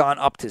game has gone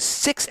up to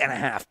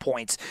 6.5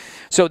 points.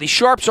 So the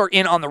Sharps are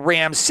in on the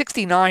Rams.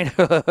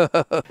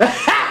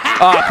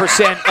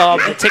 69%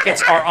 of the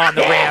tickets are on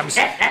the Rams,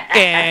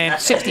 and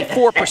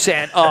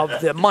 64%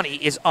 of the money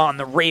is on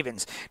the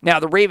Ravens.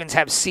 Now, the Ravens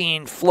have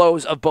seen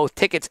flows of both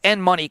tickets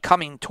and money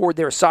coming toward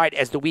their side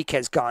as the week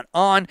has gone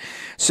on.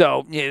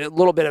 So a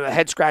little bit of a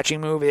head-scratching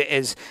move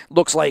is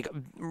looks like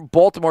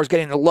Baltimore's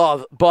getting the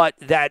love, but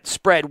that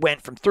spread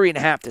went from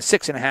 3.5 to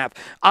 6.5.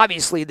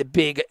 Obviously, the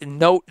big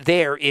note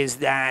there is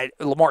that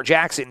Lamar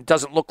Jackson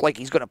doesn't look like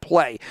he's going to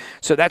play.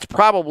 So that's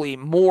probably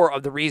more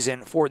of the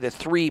reason for the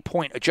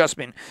 3-point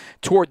adjustment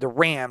toward the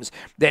Rams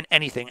than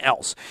anything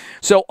else.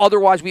 So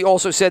otherwise, we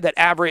also said that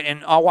Everett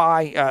and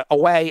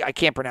Away, I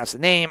can't pronounce the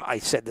name. I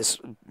said this,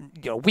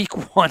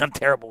 week one. I'm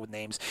terrible with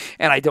names,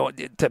 and I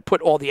don't to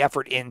put all the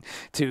effort in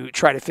to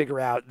try to figure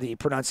out the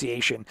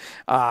pronunciation.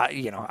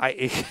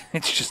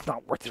 It's just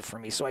not worth it for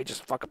me. So I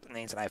just fuck up the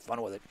names and I have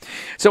fun with it.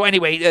 So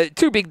anyway,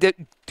 two big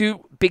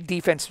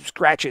defensive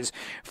scratches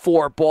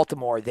for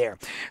Baltimore there.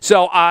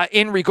 So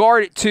in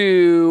regard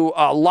to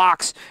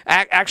locks,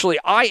 actually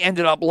I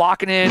ended up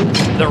locking in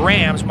the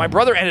Rams. My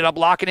brother ended up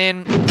locking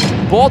in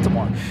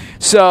Baltimore.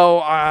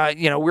 So,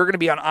 we're going to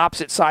be on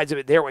opposite sides of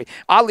it there.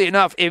 Oddly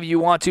enough, if you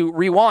want to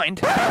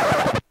rewind,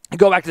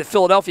 go back to the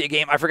Philadelphia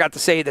game, I forgot to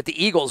say that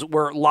the Eagles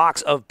were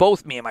locks of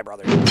both me and my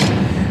brother.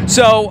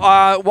 So,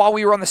 while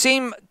we were on the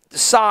same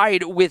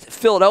side with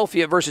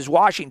Philadelphia versus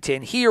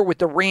Washington, here with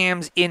the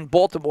Rams in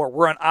Baltimore,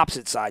 we're on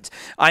opposite sides.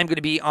 I'm going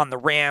to be on the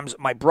Rams.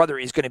 My brother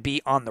is going to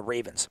be on the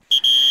Ravens.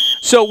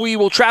 So we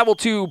will travel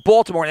to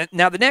Baltimore.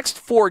 Now, the next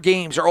 4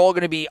 games are all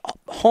going to be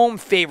home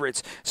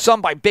favorites,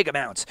 some by big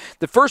amounts.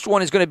 The first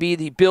one is going to be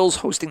the Bills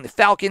hosting the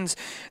Falcons.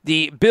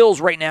 The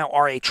Bills right now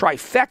are a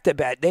trifecta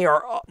bet. They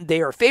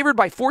are favored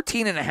by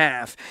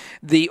 14.5.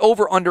 The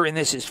over-under in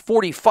this is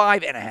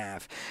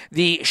 45.5.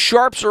 The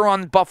Sharps are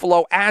on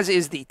Buffalo, as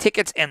is the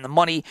tickets and the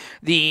money.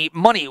 The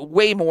money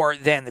way more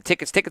than the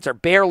tickets. Tickets are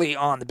barely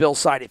on the Bills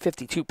side at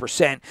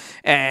 52%,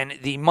 and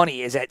the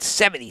money is at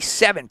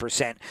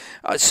 77%.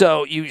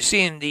 So you've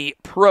seen the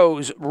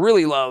pros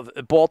really love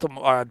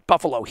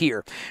Buffalo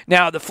here.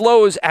 Now, the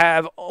flows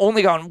have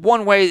only gone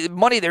one way.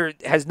 Money there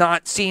has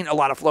not seen a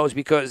lot of flows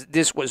because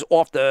this was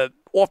off the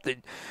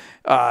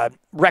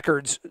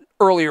records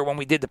earlier when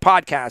we did the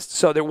podcast,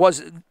 so there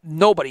was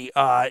nobody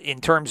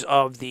in terms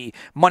of the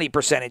money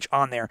percentage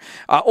on there.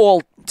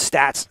 All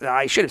stats,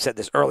 I should have said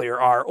this earlier,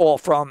 are all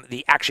from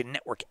the Action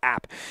Network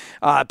app.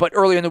 But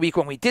earlier in the week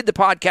when we did the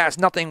podcast,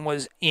 nothing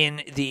was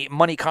in the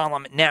money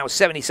column. Now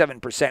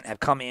 77% have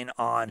come in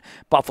on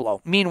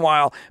Buffalo.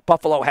 Meanwhile,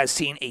 Buffalo has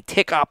seen a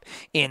tick up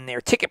in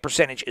their ticket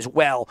percentage as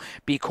well,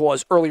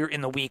 because earlier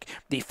in the week,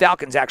 the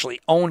Falcons actually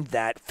owned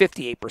that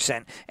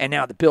 58%, and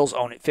now the Bills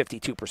own it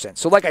 52%.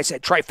 So like I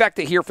said,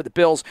 trifecta here for the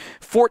Bills.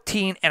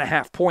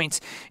 14.5 points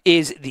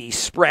is the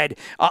spread.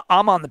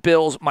 I'm on the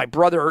Bills. My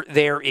brother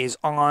there is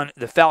on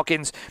the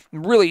Falcons.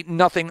 Really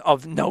nothing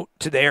of note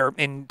to there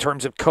in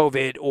terms of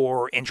COVID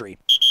or injury.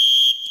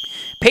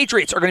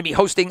 Patriots are going to be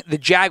hosting the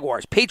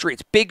Jaguars.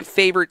 Patriots, big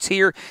favorites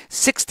here,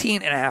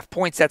 16.5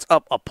 points. That's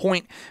up a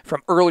point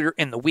from earlier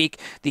in the week.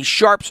 The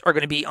Sharps are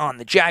going to be on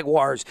the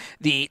Jaguars.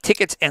 The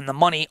tickets and the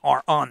money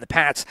are on the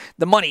Pats.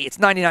 The money, it's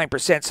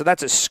 99%, so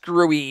that's a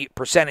screwy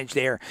percentage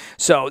there.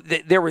 So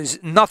there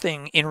was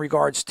nothing in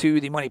regards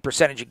to the money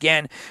percentage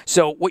again.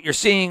 So what you're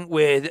seeing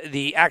with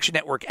the Action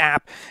Network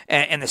app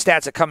and the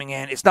stats are coming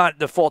in, it's not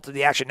the fault of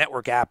the Action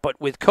Network app, but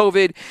with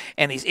COVID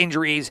and these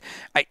injuries,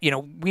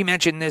 we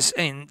mentioned this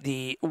in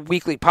the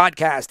weekly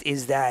podcast,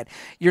 is that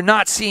you're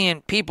not seeing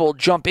people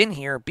jump in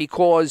here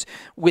because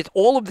with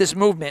all of this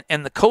movement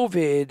and the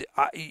COVID,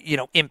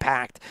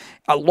 impact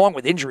along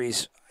with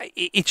injuries,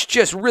 it's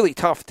just really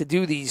tough to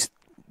do these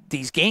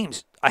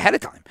games ahead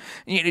of time.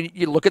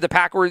 You look at the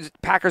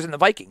Packers and the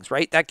Vikings,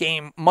 right? That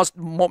game might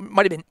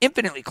have been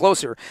infinitely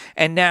closer,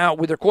 and now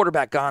with their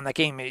quarterback gone, that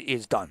game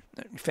is done,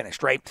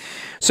 finished, right?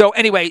 So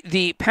anyway,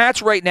 the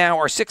Pats right now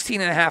are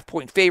 16.5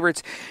 point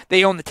favorites.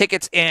 They own the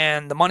tickets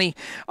and the money.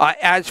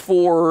 As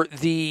for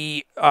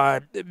the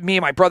me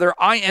and my brother,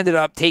 I ended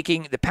up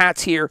taking the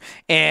Pats here,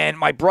 and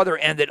my brother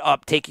ended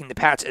up taking the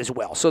Pats as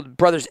well. So the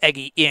brothers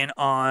Eggy in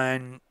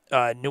on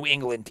New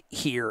England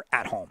here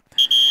at home.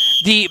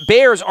 The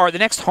Bears are the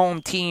next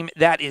home team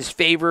that is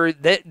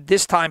favored,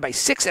 this time by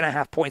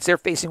 6.5 points. They're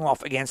facing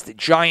off against the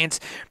Giants.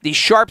 The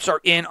Sharps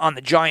are in on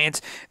the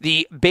Giants.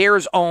 The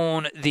Bears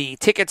own the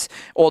tickets,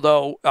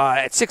 although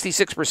at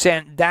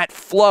 66%, that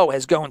flow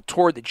has gone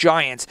toward the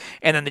Giants.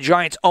 And then the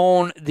Giants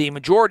own the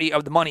majority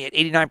of the money at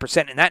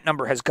 89%, and that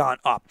number has gone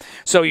up.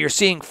 So you're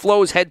seeing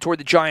flows head toward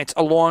the Giants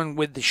along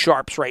with the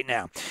Sharps right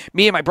now.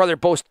 Me and my brother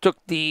both took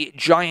the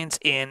Giants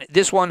in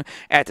this one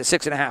at the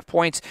 6.5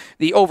 points.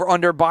 The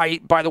over-under, by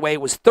the way,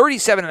 was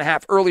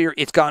 37.5 earlier.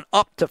 It's gone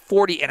up to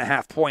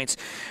 40.5 points.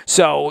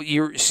 So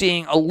you're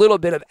seeing a little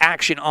bit of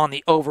action on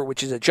the over,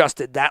 which has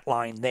adjusted that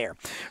line there.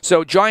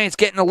 So Giants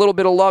getting a little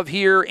bit of love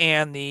here,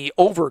 and the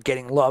over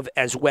getting love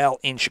as well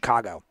in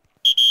Chicago.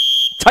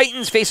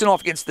 Titans facing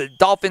off against the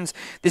Dolphins.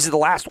 This is the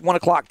last 1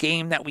 o'clock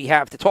game that we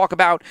have to talk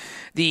about.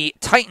 The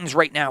Titans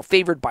right now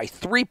favored by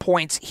 3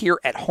 points here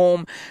at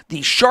home.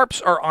 The Sharps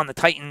are on the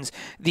Titans.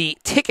 The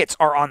tickets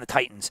are on the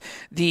Titans.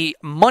 The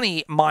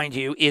money, mind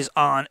you, is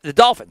on the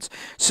Dolphins.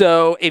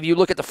 So if you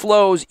look at the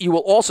flows, you will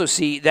also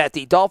see that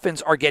the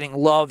Dolphins are getting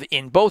love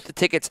in both the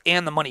tickets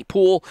and the money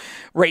pool.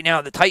 Right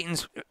now, the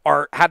Titans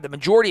have the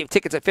majority of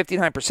tickets at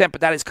 59%, but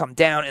that has come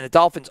down, and the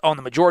Dolphins own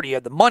the majority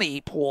of the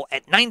money pool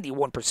at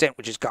 91%,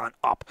 which has gone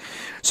up.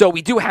 So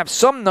we do have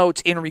some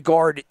notes in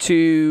regard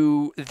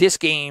to this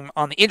game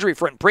on the injury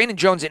front. Brandon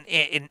Jones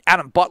and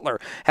Adam Butler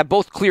have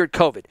both cleared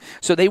COVID.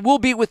 So they will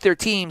be with their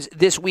teams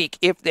this week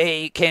if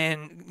they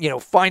can,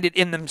 find it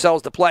in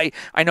themselves to play.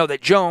 I know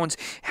that Jones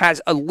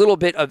has a little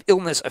bit of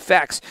illness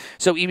effects.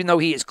 So even though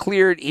he is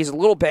cleared, he's a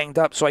little banged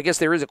up. So I guess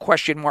there is a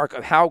question mark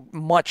of how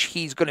much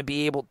he's going to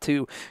be able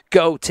to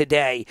go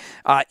today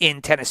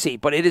in Tennessee.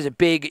 But it is a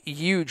big,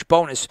 huge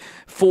bonus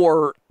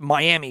for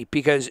Miami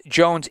because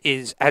Jones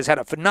has had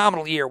a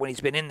phenomenal year when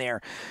he's been in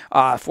there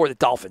for the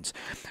Dolphins.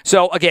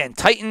 So again,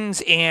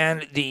 Titans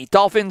and the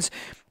Dolphins.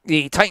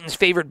 The Titans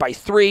favored by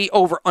 3.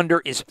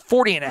 Over-under is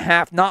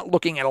 40.5. Not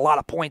looking at a lot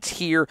of points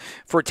here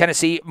for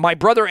Tennessee. My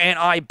brother and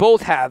I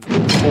both have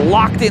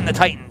locked in the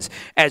Titans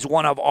as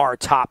one of our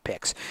top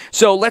picks.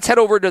 So let's head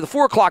over to the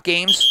 4 o'clock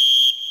games.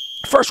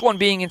 First one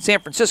being in San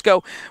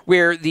Francisco,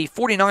 where the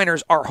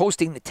 49ers are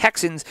hosting the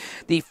Texans.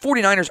 The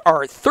 49ers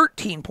are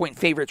 13-point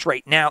favorites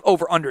right now.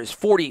 Over-under is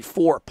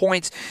 44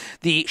 points.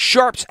 The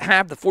Sharps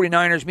have the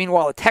 49ers.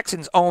 Meanwhile, the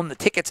Texans own the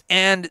tickets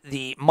and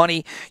the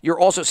money. You're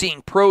also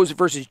seeing pros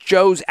versus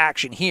Joes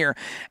action here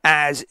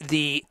as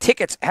the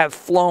tickets have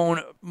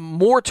flown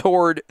more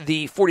toward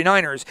the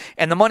 49ers,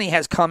 and the money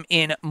has come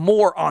in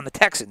more on the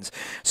Texans.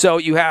 So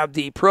you have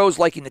the pros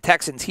liking the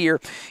Texans here,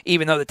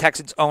 even though the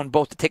Texans own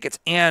both the tickets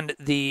and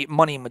the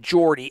money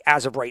majority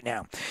as of right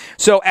now.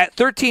 So at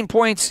 13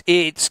 points,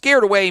 it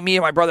scared away me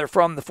and my brother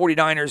from the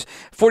 49ers.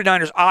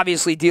 49ers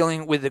obviously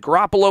dealing with the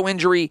Garoppolo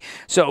injury,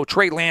 so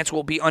Trey Lance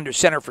will be under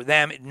center for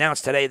them. It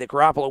announced today that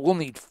Garoppolo will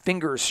need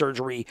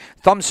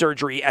thumb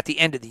surgery at the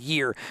end of the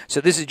year. So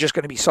this is just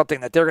going to be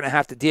something that they're going to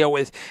have to deal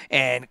with,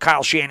 and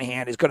Kyle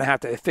Shanahan is going to have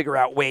to figure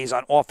out ways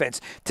on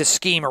offense to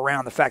scheme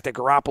around the fact that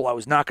Garoppolo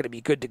is not going to be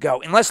good to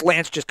go unless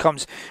Lance just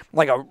comes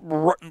like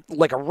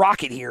a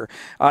rocket here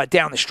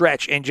down the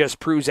stretch and just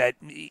proves that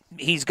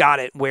he's got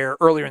it, where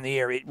earlier in the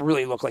year it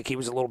really looked like he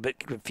was a little bit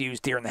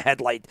confused here in the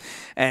headlight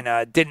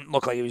and didn't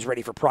look like he was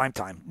ready for prime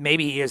time.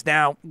 Maybe he is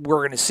now. We're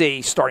going to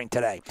see starting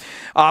today.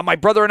 My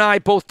brother and I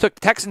both took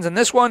the Texans in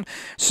this one,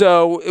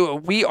 so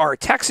we are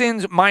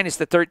Texans minus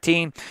the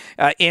 13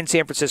 in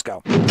San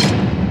Francisco.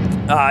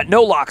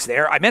 No locks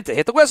there. I meant to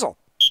hit the whistle.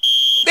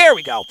 There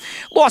we go.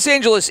 Los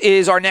Angeles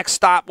is our next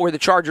stop, where the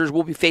Chargers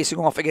will be facing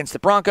off against the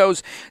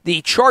Broncos.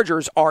 The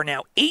Chargers are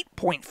now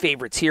 8-point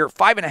favorites here,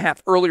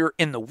 5.5 earlier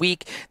in the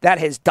week. That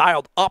has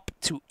dialed up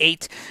to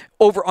 8.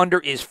 Over-under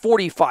is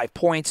 45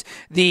 points.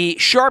 The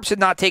Sharps have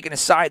not taken a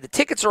side. The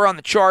tickets are on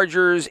the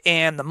Chargers,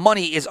 and the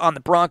money is on the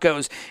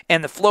Broncos,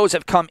 and the flows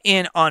have come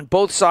in on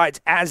both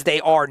sides as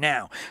they are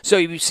now. So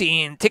you've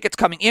seen tickets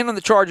coming in on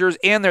the Chargers,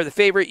 and they're the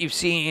favorite. You've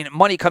seen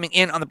money coming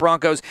in on the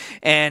Broncos,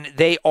 and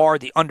they are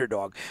the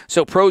underdog.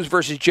 So pros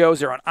versus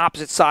Joes, they're on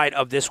opposite side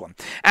of this one.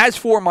 As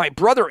for my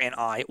brother and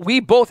I, we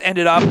both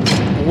ended up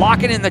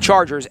locking in the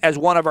Chargers as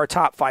one of our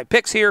top 5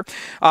 picks here.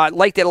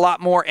 Liked it a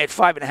lot more at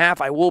 5.5,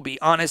 I will be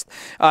honest.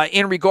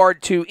 In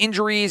regard to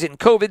injuries and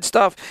COVID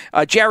stuff,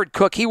 Jared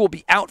Cook, he will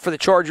be out for the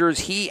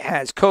Chargers. He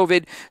has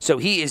COVID, so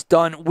he is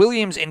done.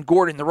 Williams and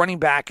Gordon, the running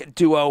back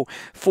duo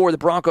for the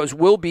Broncos,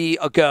 will be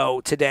a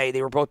go today.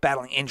 They were both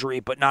battling injury,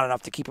 but not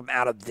enough to keep them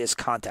out of this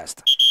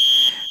contest.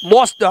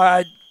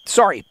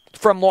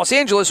 From Los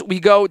Angeles, we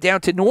go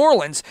down to New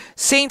Orleans.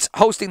 Saints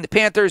hosting the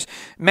Panthers.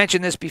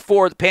 Mentioned this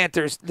before. The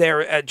Panthers,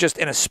 they're just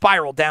in a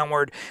spiral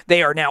downward.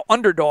 They are now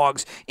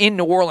underdogs in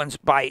New Orleans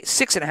by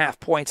 6.5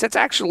 points. That's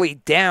actually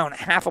down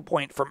half a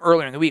point from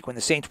earlier in the week when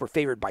the Saints were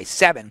favored by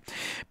 7.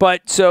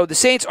 But so the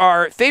Saints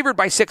are favored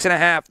by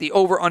 6.5. The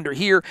over-under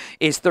here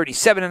is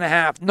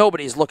 37.5.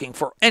 Nobody's looking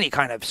for any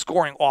kind of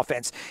scoring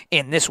offense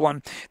in this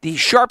one. The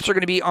Sharps are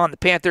going to be on the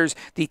Panthers.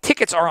 The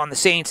tickets are on the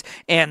Saints,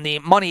 and the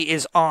money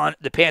is on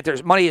the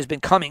Panthers. Money has been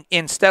coming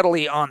in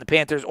steadily on the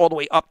Panthers, all the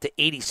way up to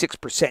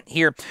 86%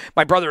 here.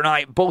 My brother and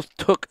I both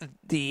took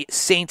the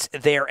Saints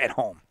there at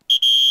home.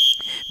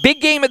 Big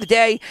game of the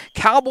day,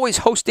 Cowboys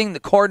hosting the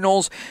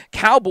Cardinals.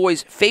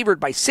 Cowboys favored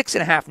by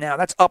 6.5 now.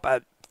 That's up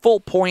a full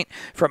point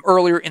from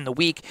earlier in the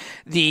week.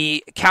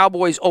 The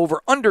Cowboys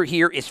over-under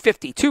here is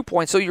 52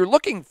 points, so you're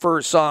looking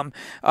for some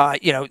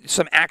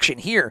action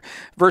here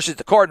versus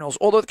the Cardinals,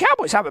 although the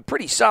Cowboys have a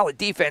pretty solid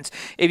defense.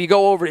 If you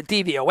go over to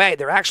DVOA,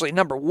 they're actually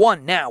number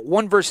 1 now,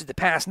 1 versus the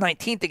pass,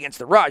 19th against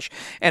the rush,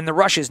 and the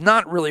rush is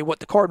not really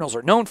what the Cardinals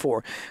are known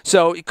for.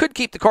 So it could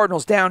keep the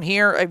Cardinals down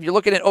here. If you're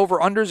looking at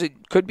over-unders,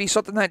 it could be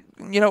something that,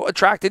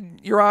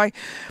 attracted your eye.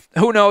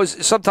 Who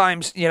knows?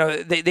 Sometimes,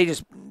 they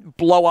just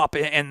blow up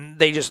and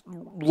they just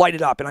light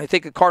it up. And I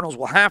think the Cardinals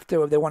will have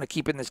to if they want to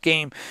keep in this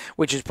game,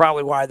 which is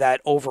probably why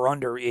that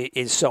over-under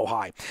is so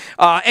high.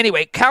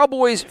 Anyway,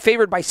 Cowboys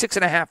favored by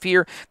 6.5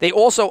 here. They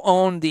also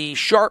own the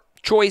sharp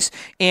choice,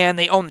 and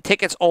they own the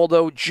tickets,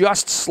 although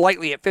just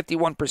slightly at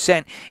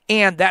 51%,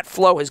 and that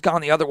flow has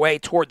gone the other way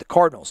toward the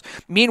Cardinals.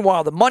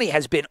 Meanwhile, the money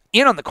has been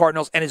in on the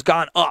Cardinals and has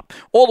gone up,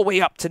 all the way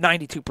up to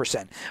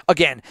 92%.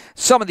 Again,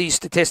 some of these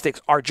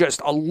statistics are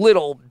just a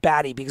little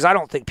batty because I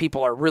don't think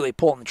people are really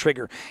pulling the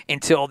trigger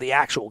until the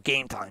actual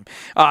game time.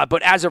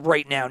 But as of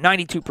right now,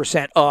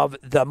 92% of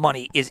the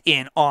money is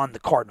in on the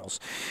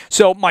Cardinals.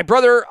 So my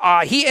brother,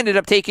 he ended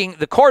up taking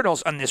the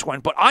Cardinals on this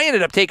one, but I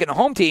ended up taking the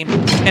home team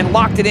and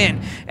locked it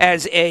in as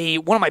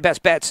one of my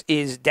best bets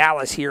is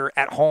Dallas here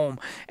at home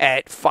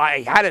at 5.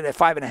 I had it at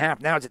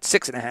 5.5. Now it's at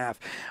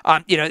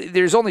 6.5.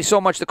 There's only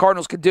so much the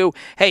Cardinals could do.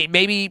 Hey,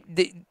 maybe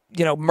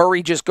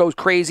Murray just goes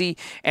crazy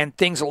and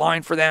things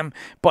align for them.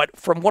 But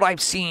from what I've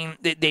seen,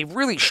 they've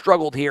really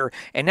struggled here.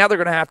 And now they're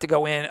going to have to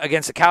go in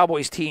against the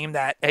Cowboys team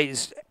that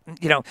is,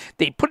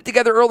 they put it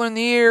together earlier in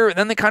the year and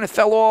then they kind of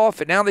fell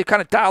off and now they've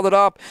kind of dialed it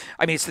up.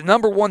 I mean, it's the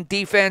number 1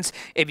 defense.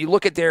 If you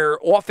look at their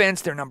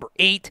offense, they're number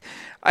 8.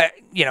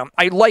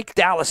 I like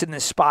Dallas in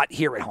this spot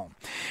here at home.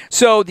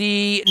 So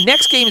the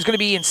next game is going to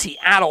be in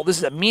Seattle. This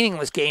is a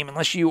meaningless game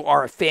unless you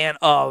are a fan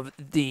of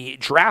the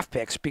draft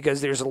picks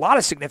because there's a lot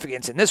of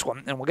significance in this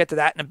one, and we'll get to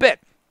that in a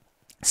bit.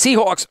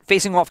 Seahawks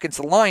facing off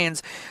against the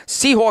Lions.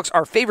 Seahawks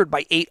are favored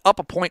by 8, up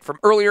a point from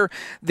earlier.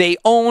 They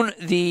own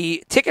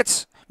the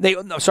tickets. They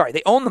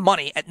own the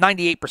money at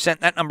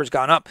 98%. That number's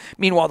gone up.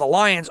 Meanwhile, the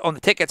Lions own the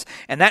tickets,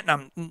 and that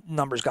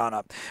number's gone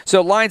up.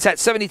 So Lions had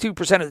 72%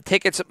 of the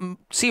tickets.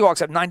 Seahawks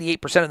have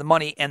 98% of the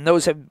money, and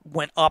those have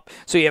went up.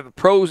 So you have a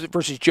pros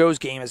versus Joe's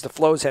game as the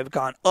flows have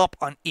gone up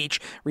on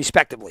each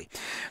respectively.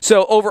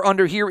 So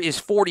over-under here is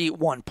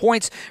 41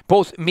 points.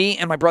 Both me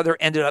and my brother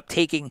ended up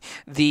taking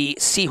the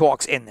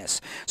Seahawks in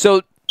this.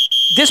 So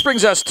this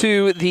brings us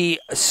to the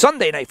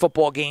Sunday night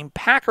football game.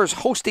 Packers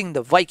hosting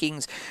the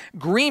Vikings.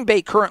 Green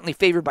Bay currently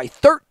favored by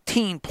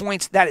 13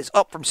 points. That is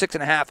up from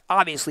 6.5,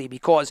 obviously,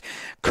 because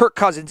Kirk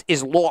Cousins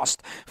is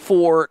lost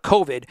for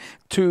COVID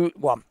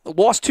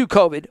lost to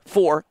COVID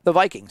for the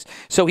Vikings.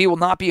 So he will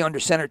not be under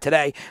center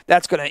today.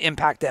 That's going to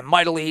impact them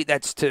mightily.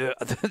 That's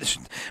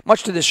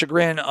much to the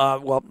chagrin.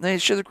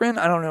 Chagrin?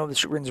 I don't know if the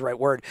chagrin is the right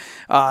word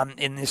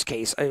in this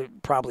case. I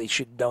probably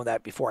should know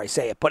that before I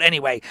say it. But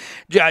anyway,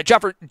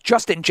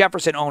 Justin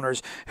Jefferson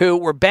owners who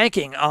were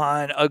banking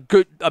on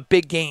a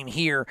big game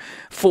here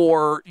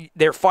for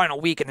their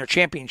final week in their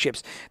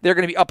championships, they're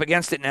going to be up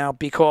against it now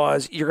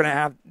because you're going to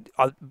have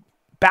a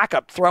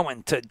backup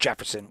throwing to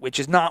Jefferson, which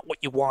is not what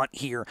you want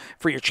here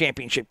for your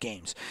championship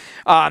games.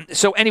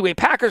 So anyway,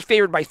 Packers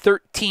favored by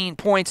 13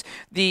 points.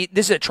 This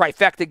is a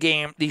trifecta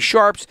game. The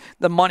sharps,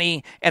 the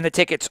money, and the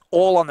tickets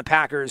all on the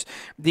Packers.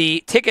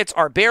 The tickets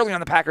are barely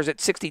on the Packers at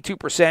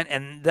 62%,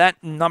 and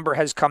that number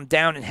has come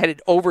down and headed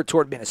over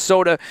toward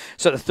Minnesota.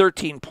 So the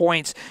 13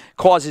 points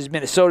causes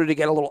Minnesota to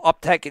get a little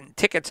uptick in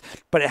tickets,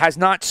 but it has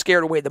not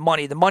scared away the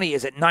money. The money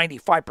is at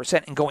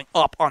 95% and going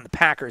up on the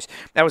Packers.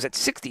 That was at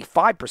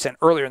 65%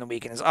 earlier in the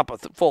week, and is up a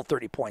full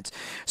 30 points.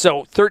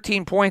 So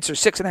 13 points or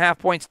 6.5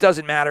 points,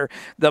 doesn't matter.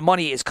 The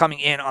money is coming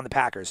in on the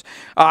Packers.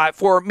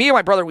 For me and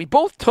my brother, we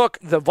both took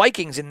the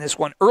Vikings in this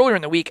one earlier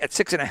in the week at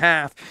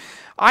 6.5.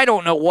 I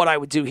don't know what I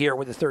would do here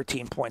with the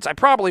 13 points. I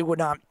probably would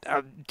not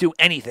do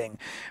anything.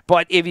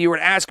 But if you were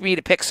to ask me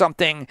to pick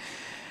something,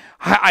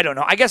 I don't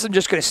know. I guess I'm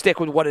just going to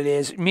stick with what it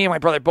is. Me and my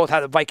brother both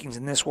had the Vikings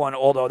in this one,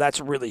 although that's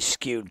really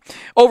skewed.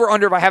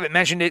 Over-under, if I haven't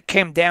mentioned it,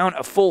 came down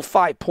a full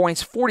 5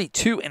 points.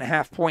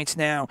 42.5 points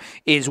now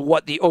is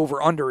what the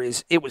over-under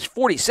is. It was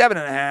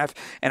 47.5,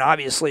 and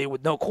obviously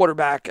with no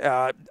quarterback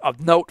of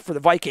note for the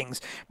Vikings,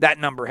 that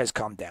number has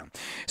come down.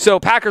 So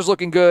Packers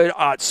looking good.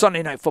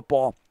 Sunday Night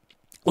Football.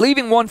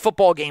 Leaving one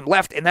football game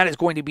left, and that is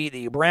going to be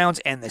the Browns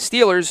and the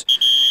Steelers.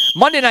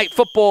 Monday Night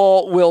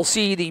Football will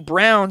see the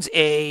Browns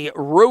a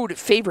road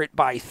favorite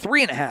by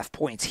 3.5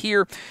 points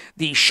here.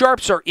 The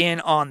Sharps are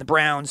in on the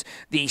Browns.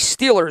 The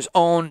Steelers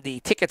own the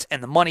tickets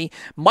and the money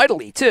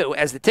mightily, too,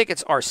 as the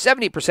tickets are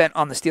 70%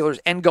 on the Steelers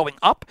and going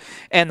up,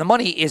 and the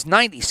money is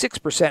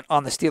 96%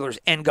 on the Steelers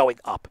and going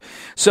up.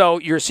 So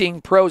you're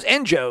seeing pros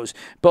and Joes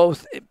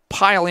both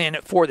pile in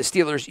for the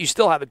Steelers. You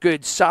still have a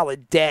good,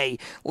 solid day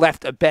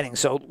left of betting,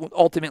 so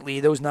ultimately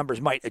those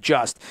numbers might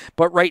adjust.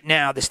 But right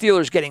now, the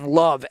Steelers getting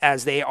love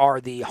as they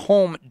are the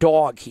home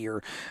dog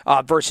here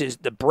versus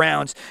the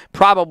Browns.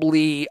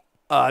 Probably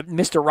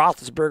Mr.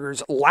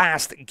 Roethlisberger's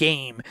last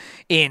game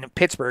in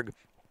Pittsburgh.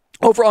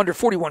 Over under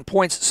 41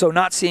 points, so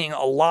not seeing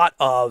a lot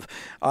of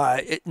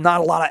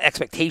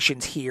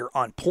expectations here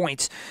on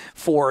points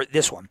for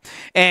this one.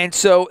 And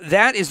so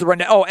that is the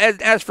rundown. Oh,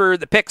 as for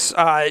the picks,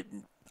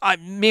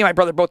 me and my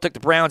brother both took the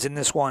Browns in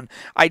this one.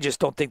 I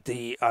just don't think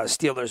the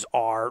Steelers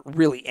are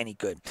really any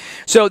good.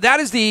 So that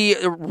is the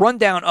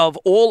rundown of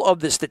all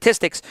of the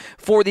statistics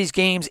for these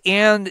games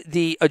and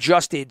the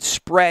adjusted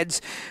spreads.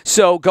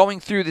 So going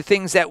through the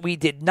things that we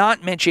did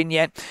not mention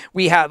yet,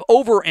 we have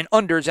over and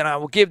unders, and I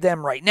will give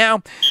them right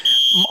now.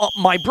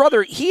 My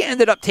brother, he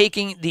ended up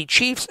taking the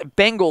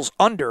Chiefs-Bengals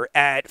under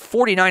at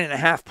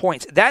 49.5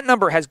 points. That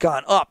number has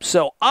gone up,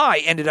 so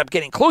I ended up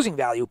getting closing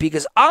value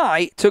because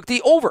I took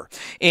the over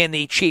in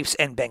the Chiefs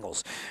and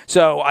Bengals.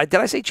 So did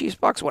I say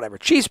Chiefs-Bucks? Whatever.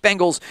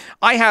 Chiefs-Bengals,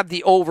 I have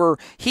the over.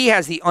 He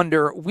has the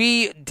under.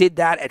 We did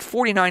that at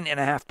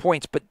 49.5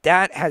 points, but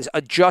that has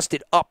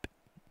adjusted up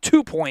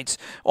 2 points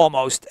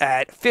almost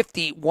at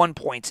 51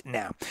 points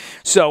now.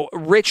 So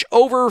Rich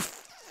over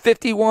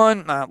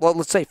 51, well,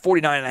 let's say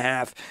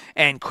 49.5,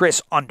 and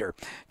Chris under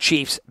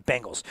Chiefs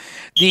Bengals.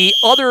 The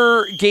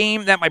other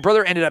game that my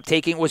brother ended up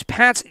taking was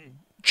Pats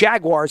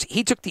Jaguars.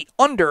 He took the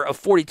under of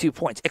 42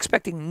 points.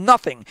 Expecting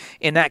nothing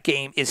in that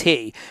game is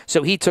he.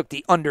 So he took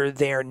the under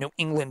there, New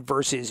England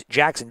versus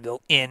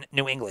Jacksonville in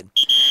New England.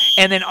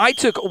 And then I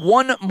took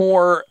one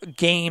more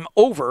game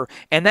over,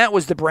 and that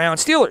was the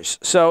Browns-Steelers.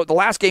 So the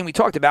last game we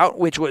talked about,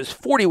 which was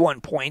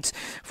 41 points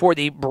for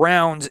the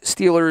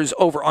Browns-Steelers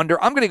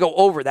over-under. I'm going to go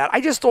over that.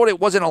 I just thought it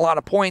wasn't a lot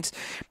of points,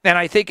 and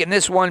I think in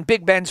this one,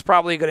 Big Ben's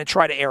probably going to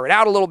try to air it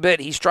out a little bit.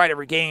 He's tried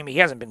every game. He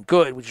hasn't been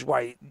good, which is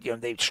why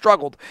they've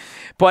struggled.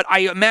 But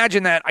I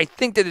imagine that I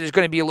think that there's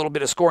going to be a little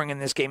bit of scoring in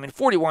this game, and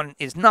 41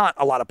 is not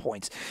a lot of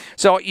points.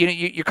 So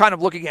you're kind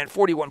of looking at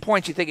 41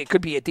 points. You think it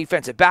could be a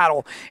defensive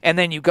battle, and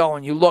then you go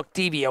and you look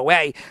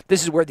DVOA,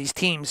 this is where these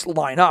teams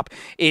line up,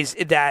 is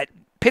that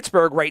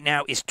Pittsburgh right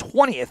now is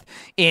 20th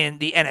in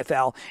the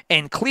NFL,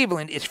 and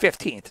Cleveland is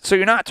 15th. So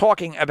you're not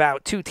talking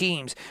about two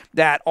teams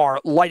that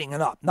are lighting it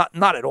up,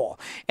 not at all.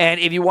 And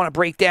if you want to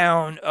break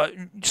down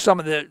some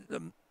of the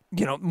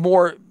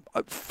more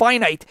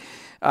finite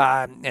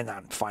and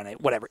not finite,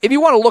 whatever. If you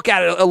want to look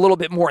at it a little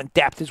bit more in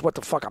depth is what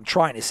the fuck I'm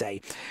trying to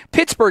say.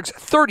 Pittsburgh's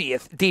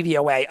 30th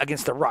DVOA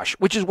against the rush,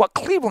 which is what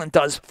Cleveland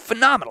does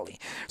phenomenally.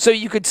 So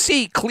you could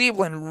see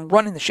Cleveland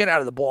running the shit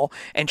out of the ball,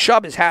 and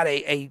Chubb has had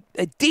a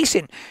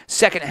decent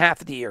second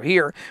half of the year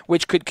here,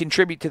 which could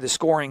contribute to the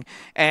scoring.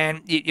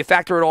 And you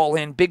factor it all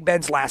in, Big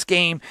Ben's last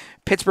game,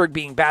 Pittsburgh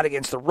being bad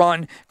against the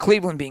run,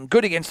 Cleveland being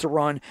good against the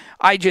run.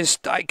 I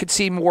could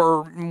see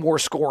more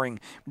scoring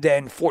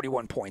than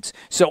 41 points.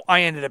 So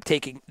I ended up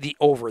taking the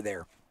over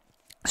there.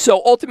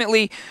 So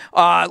ultimately,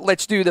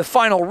 let's do the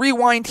final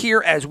rewind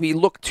here as we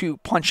look to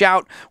punch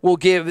out. We'll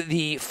give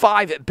the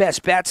 5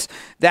 best bets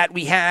that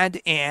we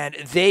had, and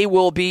they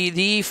will be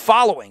the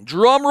following.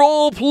 Drum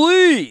roll,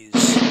 please.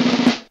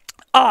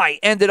 I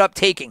ended up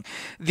taking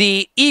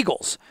the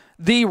Eagles,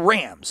 the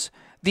Rams,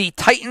 the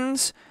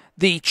Titans,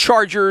 the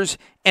Chargers,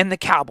 and the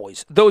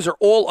Cowboys. Those are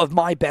all of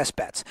my best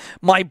bets.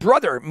 My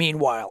brother,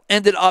 meanwhile,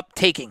 ended up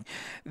taking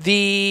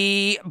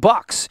the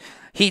Bucks.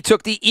 He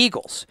took the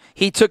Eagles.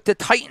 He took the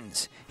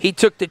Titans. He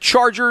took the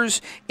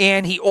Chargers,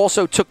 and he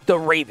also took the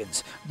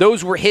Ravens.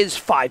 Those were his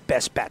 5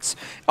 best bets.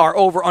 Our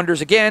over-unders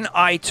again,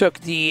 I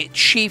took the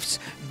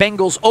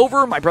Chiefs-Bengals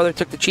over. My brother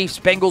took the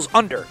Chiefs-Bengals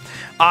under.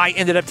 I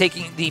ended up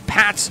taking the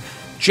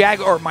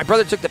my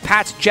brother took the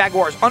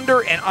Pats-Jaguars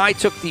under, and I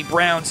took the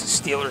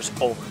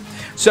Browns-Steelers over.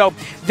 So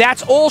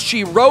that's all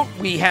she wrote.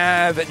 We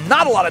have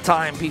not a lot of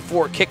time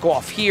before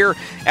kickoff here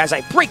as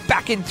I break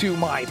back into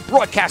my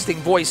broadcasting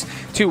voice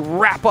to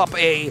wrap up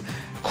a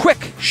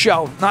quick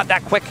show. Not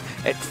that quick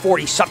at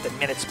 40-something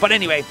minutes. But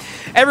anyway,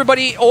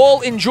 everybody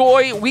all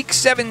enjoy Week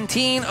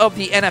 17 of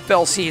the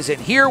NFL season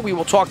here. We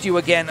will talk to you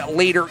again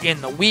later in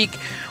the week.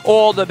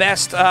 All the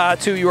best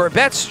to your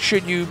bets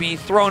should you be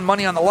throwing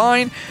money on the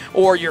line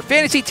or your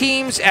fantasy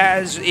teams,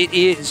 as it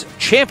is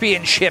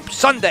Championship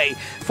Sunday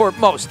for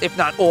most, if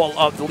not all,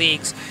 of the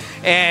leagues.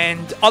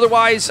 And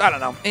otherwise, I don't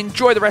know,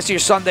 enjoy the rest of your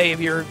Sunday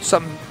if you're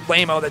some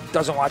lame-o that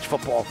doesn't watch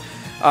football.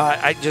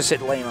 I just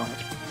said lame-o.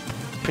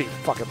 It's pretty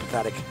fucking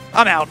pathetic.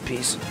 I'm out.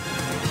 Peace.